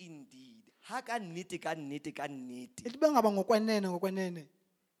if indeed, haka niti ka niti ka niti, Ithi bangaba ngokwenene.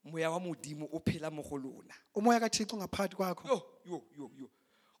 moya wa modimo o phela mo go lona. Umoya kaThixo ngaphakathi kwakho. Yo.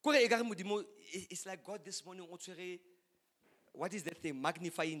 Kore ekare modimo, it's like God this morning o tshwere, what is that thing?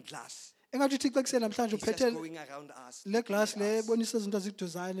 Magnifying glass. Engathi uThixo ekuseni namhlanje He's just uphethe going around us, le glass looking at le us, bonisa izinto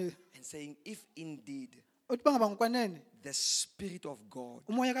eziduzane. and saying, if indeed Uthi bangaba ngokwenene the Spirit of God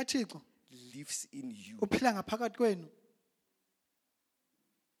umoya kaThixo lives in you, uphila ngaphakathi kwenu.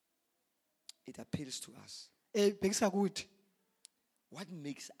 it appeals to us. Bhekisa kuthi What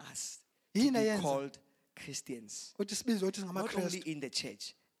makes us to yini be eyenza called Christians? ukuthi sibizwe ukuthi Not only ngamaKristu in the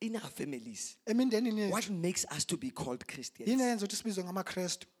church, in our families. emindenini What yethu. makes us to be called Yini Christians? eyenza ukuthi sibizwe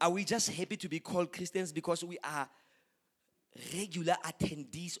ngamaKristu? Are we just happy to be called Christians because we are regular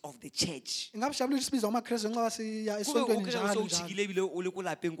attendees of the church? Ingabe sijabule ukuthi sibizwe ngamaKristu nxa siya Kore esontweni o kry-a njalo o njalo. tšhikile ebile o le ko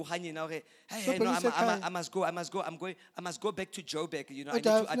lapeng ko ganye na gore, hey, So no, pele o sekhaya. I must go back to Joburg, you know, I need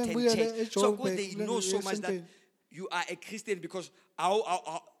Kodwa to kufuneka attend ngibuyele church. So eJoburg, they know kufuneka so much that esontweni. you are a Christian because Bazi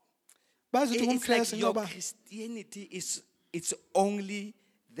ukuthi it's like ungumKristu your ngoba Christianity it's only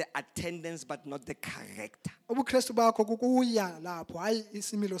the attendance but not the character. ubuKristu bakho kukuya lapho hayi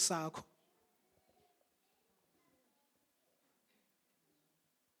isimilo sakho.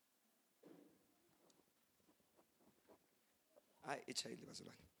 Hayi, ejayele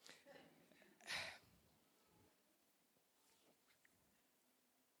bazalwane.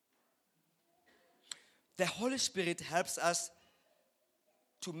 The Holy Spirit helps us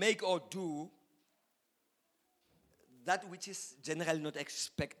to make or do that which is generally not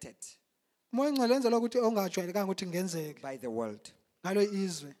expected Umoya Oyingcwele wenzelwa ukuthi ongajwayelekanga ukuthi ngenzeke by the world. ngalo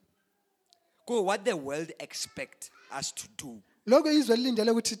izwe. Go, what the world expect us to do, Lokho izwe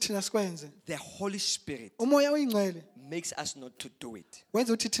lilindele ukuthi thina sikwenze. the Holy Spirit Umoya Oyingcwele makes us not to do it.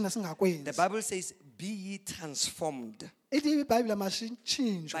 wenza ukuthi thina The singakwenzi. Bible says, be ye transformed Ithi iBhayibheli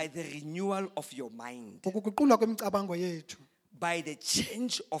mashintshe by the renewal of your mind, ngokuguqulwa kwemicabango yethu. by the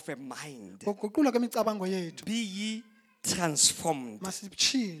change of a mind. Ngokuguqulwa kwemicabango yethu Be ye transformed.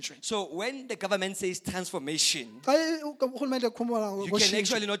 masitshintshwe. So when the government says transformation, Xa uhulumende ekhuluma you can ngoshintsho,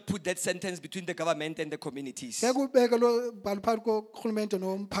 actually not put that sentence between the government and the communities. ngeke ubeke lo bhalo phakathi kohulumende But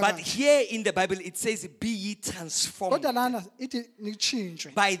nomphakathi. here in the Bible, it says, be ye transformed Kodwa lana ithi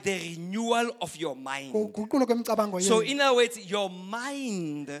nitshintshwe by the renewal of your mind. ngokuguqulwa kwemicabango So yethu. in other words, your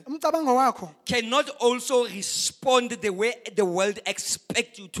mind Umcabango wakho cannot also respond the way the world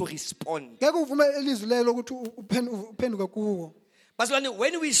expects you to respond. ngeke uvume ilizwi lelo ukuthi uphenduke kuwo. But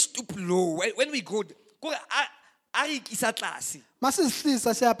when we stoop low, when we go,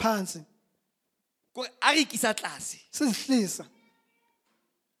 Masizihlisa siya phansi, sizihlisa.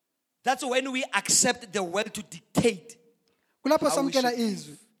 that's when we accept the world to dictate. Kulapho How we samkela should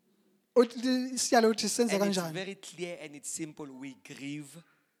izwi. Uthi siyalo ukuthi senze And it's kanjani. very clear and it's simple. We grieve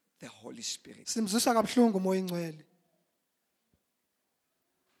the Holy Spirit. Simzwisa kabuhlungu umoya oyingcwele.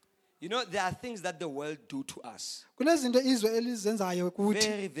 You know, there are things that the world do to us. Kunezinto izwe elizenzayo kuthi,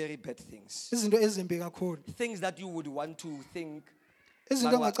 Very, very bad things. izinto ezimbi kakhulu. Things that you would want to think.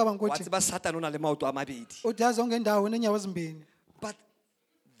 Izinto ongacabanga Wa ukuthi tseba Satan o na le maoto a mabedi. uthi yazi ongendawo nenyawo ezimbini. But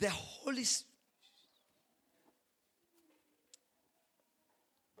the Holy Spirit.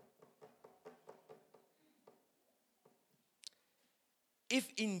 If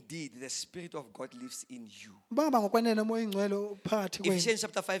indeed the Spirit of God lives in you. Bangaba ngokwenene umoya oyingcwele phakathi kwenu. Ephesians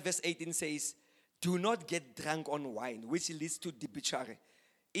chapter 5 verse 18 says, do not get drunk on wine, which leads to debauchery.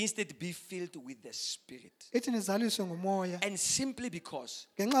 Instead, be filled with the Spirit. Ithi nizaliswe ngumoya. And simply because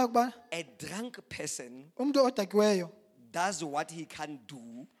Ngenxa yokuba a drunk person umuntu odakiweyo does what he can't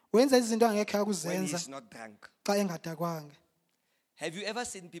do wenza izinto angekhe when akuzenza he's not drunk. xa engadakwanga. Have you ever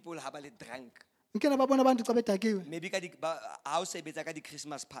seen people who are drunk? Ngike nababona abantu xa bedakiwe. Maybe how say the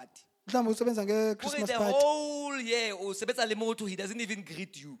Christmas party. Mhlawumbe usebenza Kore nge-Christmas the party. whole year usebenza le motho, he doesn't even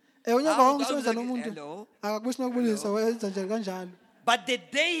greet you. Unyaka How- wonke how usebenza does nomuntu he- hello? akakubusi nokubulisa wenza nje kanjalo. But the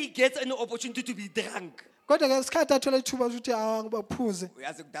day he gets an opportunity to be drunk, Kodwa ke isikhathi athola ithuba ukuthi baphuze.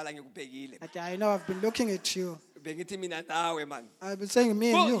 uyazi kudala ngikubhekile. Athi I know I've been looking at you. Bengithi mina nawe man. I've been saying me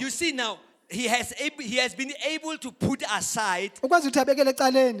and Well, you. you see now, he has been able to put aside Ukwazi ukuthi abekele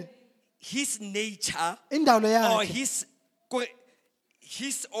ecaleni his nature indalo or yakhe.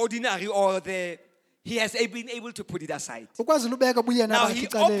 his ordinary or he has been able to put it aside. Ukwazi ubeka ubuyena Now bakhe he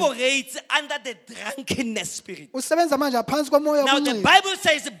ecaleni. operates under the drunkenness spirit. Usebenza manje aphansi komoya Now the obunxili. Bible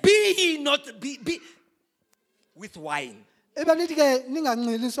says, be ye not be with wine. Ebalithi ke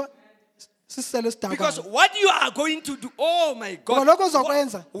ninganxiliswa siselo Because sidakwayo. what you are going to do, oh my God, Ngoba lokho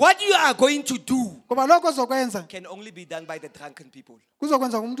ozokwenza. what you are going to do Ngoba lokho ozokwenza can only be done by the drunken people.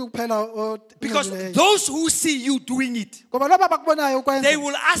 kuzokwenza umuntu kuphela Because onxilileyo. those who see you doing it, Ngoba laba bakubonayo they ukwenza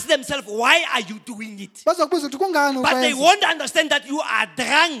will ask themselves, why are you doing it? bazokubuza ukuthi kungani But they ukwenza. won't understand that you are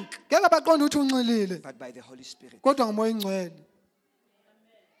drunk. Ngeke baqonde ukuthi unxilile But by the Holy Spirit. kodwa ngomoya oyingcwele.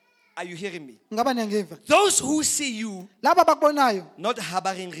 Are you hearing me? Ngaba niyangiva. Those who see you Laba bakubonayo not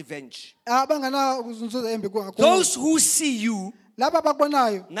harboring revenge. abangana uzinzuzo embi kungakubo. Those who see you Laba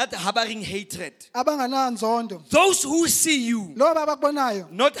bakubonayo not harboring hatred. abangana nzondo. Those who see you Loba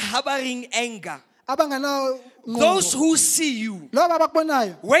bakubonayo not harboring anger. abangana Those nqondo. who see you Loba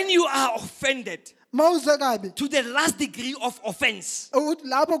bakubonayo when you are offended mawuzwe kabi to the last degree of offense.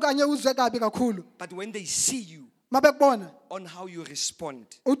 lapho kanye uzwe kabi kakhulu. But when they see you Mabekubona on how you respond,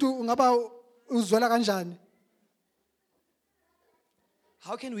 uthi ungaba uzwela kanjani.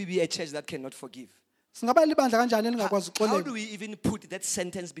 how can we be a church that cannot forgive? Singaba libandla kanjani elingakwazi How do ukuxolela. we even put that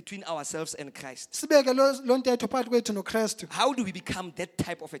sentence between ourselves and Christ? Sibeke lo ntetho phakathi kwethu noKristu. How do we become that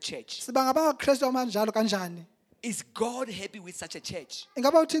type of a church? Siba ngabakristu amanjalo kanjani? Is God happy with such a church?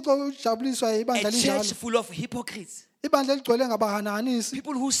 Ingaba uThixo ujabuliswa A ibandla church linjalo? full of hypocrites. Ibandla eligcwele ngabahananisi.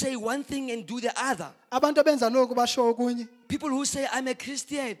 People who say one thing and do the other. Abantu abenza lokho basho okunye. People who say, I'm a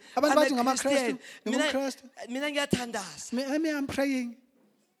Christian. Abantu I'm bathi a ngamakrestu, Christian. ngingumKrestu. Mina ngiyathandaza. I'm praying.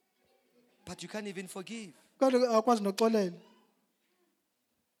 But you can't even forgive. Kodwa akwazi nokuxolela.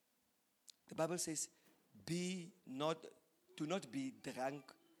 The Bible says, be not Do not be drunk.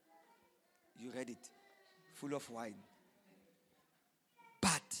 You read it. Full of wine.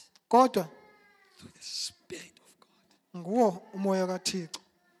 But kodwa through the Spirit of God. nguwo umoya kaThixo.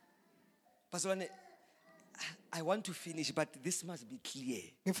 Pastor Wane, I want to finish, but this must be clear.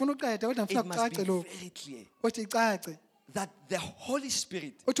 Ngifuna uqeda kodwa ngifuna It must kucace be lokho. very clear Uthi icace. that the Holy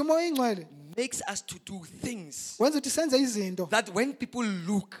Spirit Uthi umoya ingcwele makes us to do things wenza ukuthi senze izinto. that when people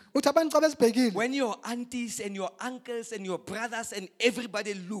look, Uthi abantu xa bezibhekile, when your aunties and your uncles and your brothers and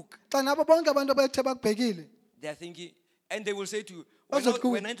everybody look, xa nabo bonke abantu abathe bakubhekile, they are thinking, and they will say to you, Bazothi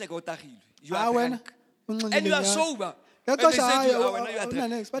kuwe, when you "Ah are wena drunk unxilile and you are nyhani." sober. Ngexesha And they say to hayi, you, "Ah, wena, you are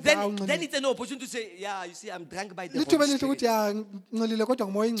awunanex, drunk." bathi, "Ah, unxilile." Then it's an opportunity to say, yeah, you see, I'm drunk by the Lithuba Holy lihle ukuthi Spirit. ya nxilile kodwa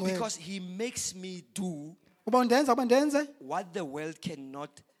ngumoya ingcwele. Because He makes me do Uba undenza uba ndenze what the world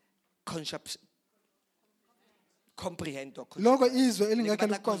cannot comprehend or lokho izwe Ne ke elingekhe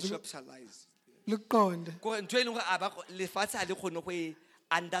batla likwazi conceptualize. likuqonde. Kore ntho e leng gore a ba lefatshe ha le kgone go e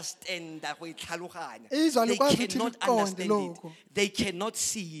understand, go e tlhaloganya. Izwe They alikwazi ukuthi cannot liqonde understand it. lokho. They cannot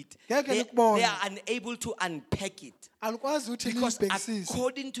see it. Ngeke They likubone. are unable to unpack it. Alikwazi ukuthi Because libhekisise.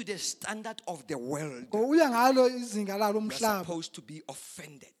 according to the standard of the world, Ngoba uya ngalo izinga lalo you are umhlaba. supposed to be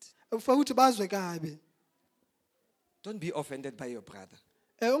offended. Ufuna ukuthi bazwe kabi. Don't be offended by your brother.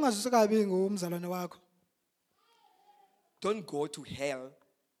 Ungazwisisi kabi ngumzalwane wakho. Don't go to hell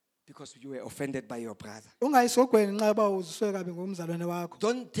because you were offended by your brother. Ungayisogweni nxa ba uzwiswe kabi ngumzalwane wakho.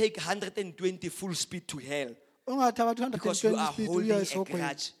 Don't take 120 full speed to hell Ungathatha because you 120 are speed holding uye a esogweni.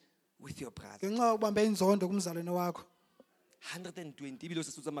 grudge with your brother. Ngenxa ubambe inzondo kumzalwane wakho. 120 ibile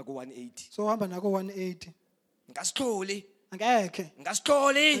usesuzama ku 180. So uhamba nako 180. Ngasihlole, Angeke.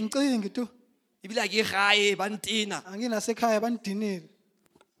 ngasihlole. Angicingi tu. Ibile akihaye bantina. Anginasekhaya banidinile.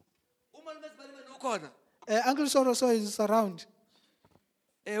 Uma lesibani ukhona? Uncle Soroso is around.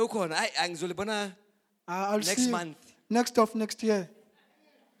 Ukhona. Hayi angizolibona I'll next see you month. next year.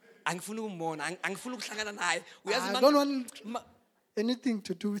 Angifuni ukumbona, angifuni ukuhlangana naye. Uyazi I don't want ma- anything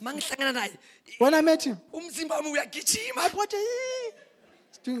to do with mangihlangana naye. When I met him, Umzimba wami uyagijima. I thought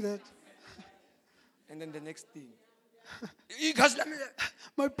he's doing that. And then the next thing. Igazi lami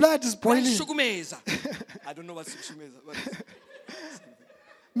My blood is boiling, lishukumeza. I don't know what's shukumeza, but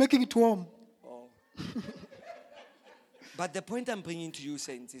making it warm. but the point I'm bringing to you,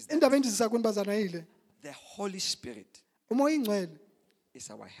 saints, is that Indaba endizisa kunibazana yile. the Holy Spirit Umoya ingcwele is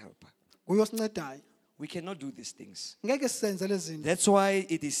our helper. nguye osincedayo. We cannot do these things. Ngeke sisenze lezi zinto. That's why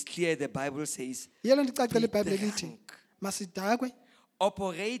it is clear the Bible says, Yelo ndicacela be iBhayibhile lithi drunk. masidakwe.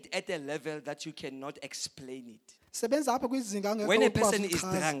 Operate at a level that you cannot explain it. Sebenza apha kwizinga angeke When a ukwazi person is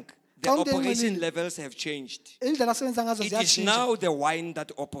ukuchaza. drunk, the Xa umuntu operation enxilile, levels have changed. indlela asebenza ngazo It is ziyashintsha. now the wine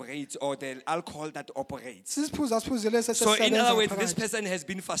that operates or the alcohol that operates. Sisiphuza siphuzile So in other words, this phakathi. person has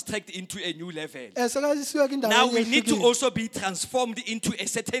been fast-tracked into a new level. Sekasiwe kwindawo Now we need to eyehlukile. also be transformed into a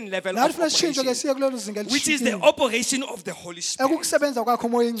certain level Nathi of funeka sishintshwe ke operation, siye kulelo zinga which is the elishukile. operation of the Holy Spirit. Ekukusebenza kwakho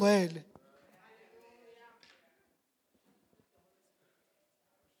umoya ingcwele.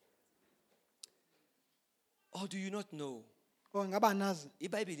 Or do you not know? Or ngaba anazi.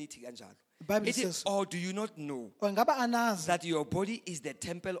 iBhayibhile ithi kanjalo. iBhayibhile It is, says, or do you not know or ngaba anazi. that your body is the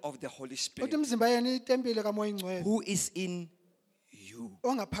temple of the Holy Uthi Spirit umzimba yenu itempile kamoya ingcwele. who is in you,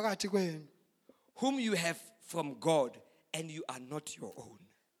 Ongaphakathi kwenu. whom you have from God, and you are not your own.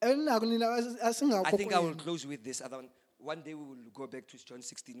 Elinako nina I think I will asingakho. close with this other one. One day we will go back to John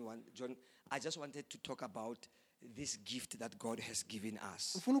 16:1. John, I just wanted to talk about this gift that God has given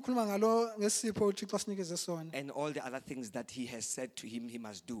us Ufuna ukukhuluma ngalo ngesipho uThixo asinikeze sona. and all the other things that He has said to him he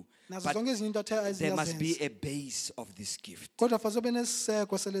must do. Nazo But zonke izinto athe there must be aziyazenza. a base of this gift. Kodwa fa sobe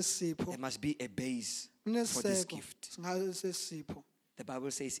nesiseko selesipho. There must be a base for this Unesiseko gift. ngasesipho. The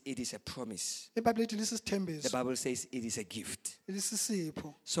Bible says it is a promise. iBhayibhile ithi The lisisithembiso. Bible says it is a gift.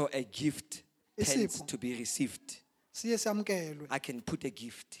 Lisisipho. So a gift tends Isipho. to be received. Siye samkelwe. I can put a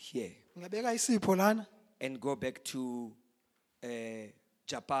gift here Ngiyabeka isipho lana. and go back to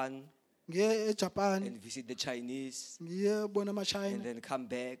Japan Ngiye eJapan, and visit the Chinese ngiye bona and amaChina, then come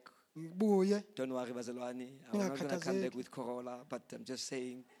back. ngibuye. Don't worry, Bazalwane. I'm not going to come back with Corolla, but I'm just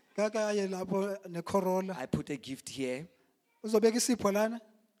saying Ngeke aye lapho neCorolla. I put a gift here, Uzobeka isipho lana.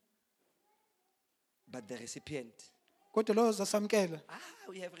 but the recipient. Kodwa lo zasamkela.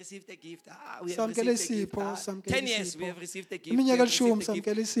 We have received a gift. We have Samkele received a gift. isipho, samkele 10 years, we isipho. have received a gift. We Iminyaka have received elishumi a gift.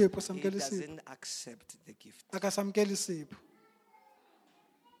 samkele isipho, He samkele isipho. doesn't accept the gift. Akasamkela isipho.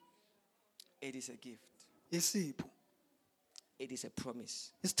 It is a gift. Isipho. It is a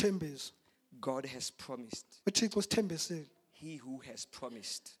promise. Isithembiso. God has promised. uThixo usithembisile. He who has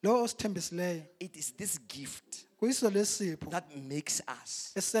promised. Lo osithembisileyo. It is this gift Kuyiso lesipho that makes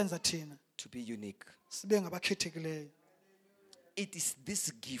us esenza thina to be unique. sibe ngabakhethekileyo. it is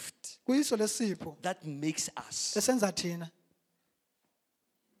this gift kuyiso lesipho that makes us. esenza thina.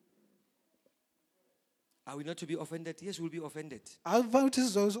 Are we not to be offended? Yes, we'll be offended. Awufanele ukuthi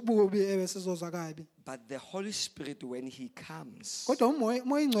sizobubi sizozwa kabi. But the Holy Spirit, when He comes, Kodwa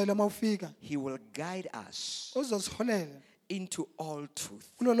umoya ingcwele mawufika He will guide us uzosiholela into all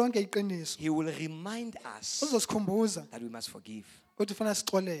truth. kulo lonke iqiniso. He will remind us Uzosikhumbuza that we must forgive. ukuthi ufuna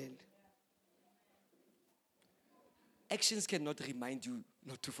sixolele. Actions cannot remind you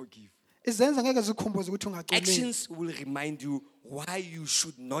not to forgive. Izenzo ngeke zikhumbuze ukuthi ungaxoleli. Actions will remind you why you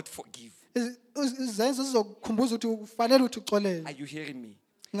should not forgive. Izenzo zizokukhumbuza ukuthi ufanele ukuthi uxolele. Are you hearing me?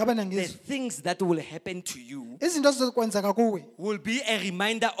 Ngabe The nangizwa. things that will happen to you Izinto ezizokwenzeka kuwe will be a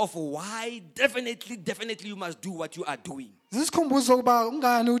reminder of why definitely you must do what you are doing. zisikhumbuzo ukuba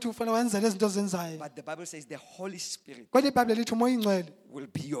ungani ukuthi ufanele wenzele izinto ozenzayo. But the Bible says the Holy Spirit Kodwa iBhayibheli lithi umoya ingcwele will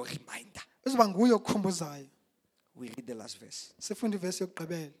be your reminder. uzoba nguye okukhumbuzayo. We read the last verse. Sifunda ivesi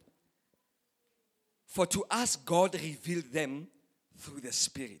yokugqibela. For to us God revealed them through the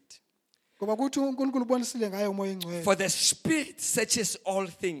Spirit. Ngoba kuthi uNkulunkulu ubonisile ngayo umoya ingcwele. For the Spirit searches all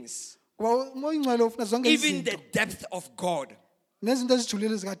things, Ngoba umoya ingcwele ufuna zonke even the izinto depth of God. nezinto ezijulile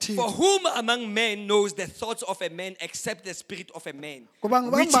For zikaThixo. whom among men knows the thoughts of a man except the spirit of a man,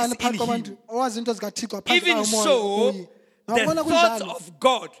 Ngoba which is ngubani in phakathi kwabantu him? owazi into zikaThixo phakathi Even kwayo umoya so, kuye. the Ngabona thoughts kunjalo. of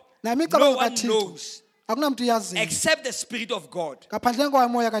God, Nami no imicabango one kaThixo knows akunamuntu uyaziyo except the spirit of God. ngaphandle kwayo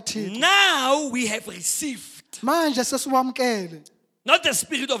umoya kaThixo. Now we have received Manje sesiwamkele not the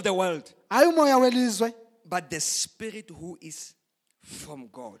spirit of the world, hayi umoya welizwe but the spirit who is from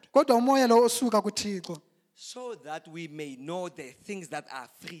God, kodwa umoya lo osuka kuThixo. so that we may know the things that are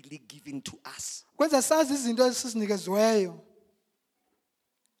freely given to us. Kwenza sazi izinto esizinikezweyo.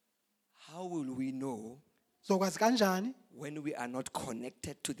 How will we know Zokwazi kanjani when we are not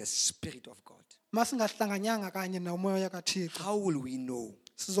connected to the spirit of God? masingahlanganyanga kanye nomoya kaThixo? How will we know?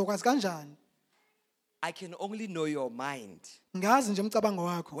 Sizokwazi kanjani? I can only know your mind Ngazi nje umcabango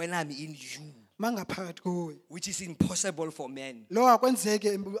wakho when I'm in you, mangaphakathi kuwe. which is impossible for men. Lo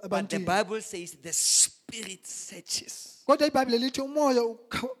akwenzeke But the ebantwini. Bible says the spirit searches. Kodwa iBhayibheli lithi umoya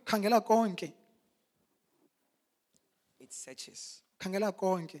ukhangela konke, It searches. khangela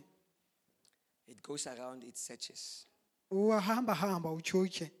konke. It goes around, it searches. Uhamba hamba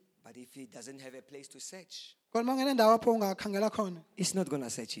uchuche. But if it doesn't have a place to search, Kodwa mangene ndawo apho ungakhangela khona, it's not going to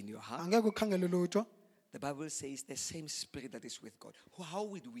search in your heart. angeke ukhangele lutho. The Bible says the same spirit that is with God. How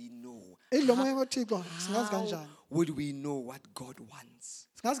would we know? Idlo moya kaThixo singazi How kanjani? would we know what God wants?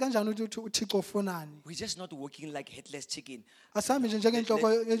 Singazi kanjani ukuthi uThixo ufunani? We're just not walking like headless chicken. Asambi nje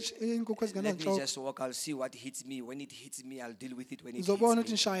njengenhloko inkukhu Let me ezingenanhloko. just walk. I'll see what hits me. When it hits me, I'll deal with it when it Ngizobona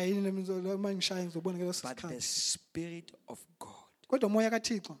hits ukuthi me. ngishaya yini uma ngishaya ngizobona ngelo But the sikhathi. Spirit of God Kodwa umoya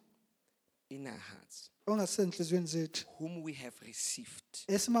kaThixo in our hearts, ongasenhlizweni zethu whom we have received,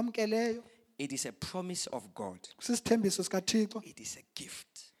 esimamkeleyo, it is a promise of God. kusisithembiso sikaThixo, It is a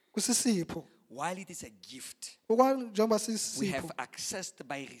gift. kusisipho. While it is a gift, Njengoba we have sisipho accessed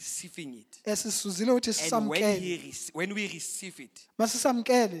by receiving it. esisuzile ukuthi And sisamkele. when we receive it,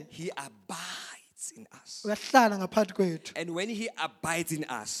 Masisamkele He abides in us. uyahlala ngaphakathi kwethu. And when He abides in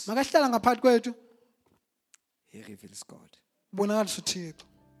us, Makahlala ngaphakathi kwethu He reveals God. bonakalisa uThixo.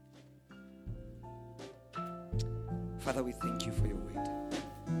 Father, we thank you for your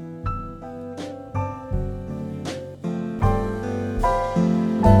word.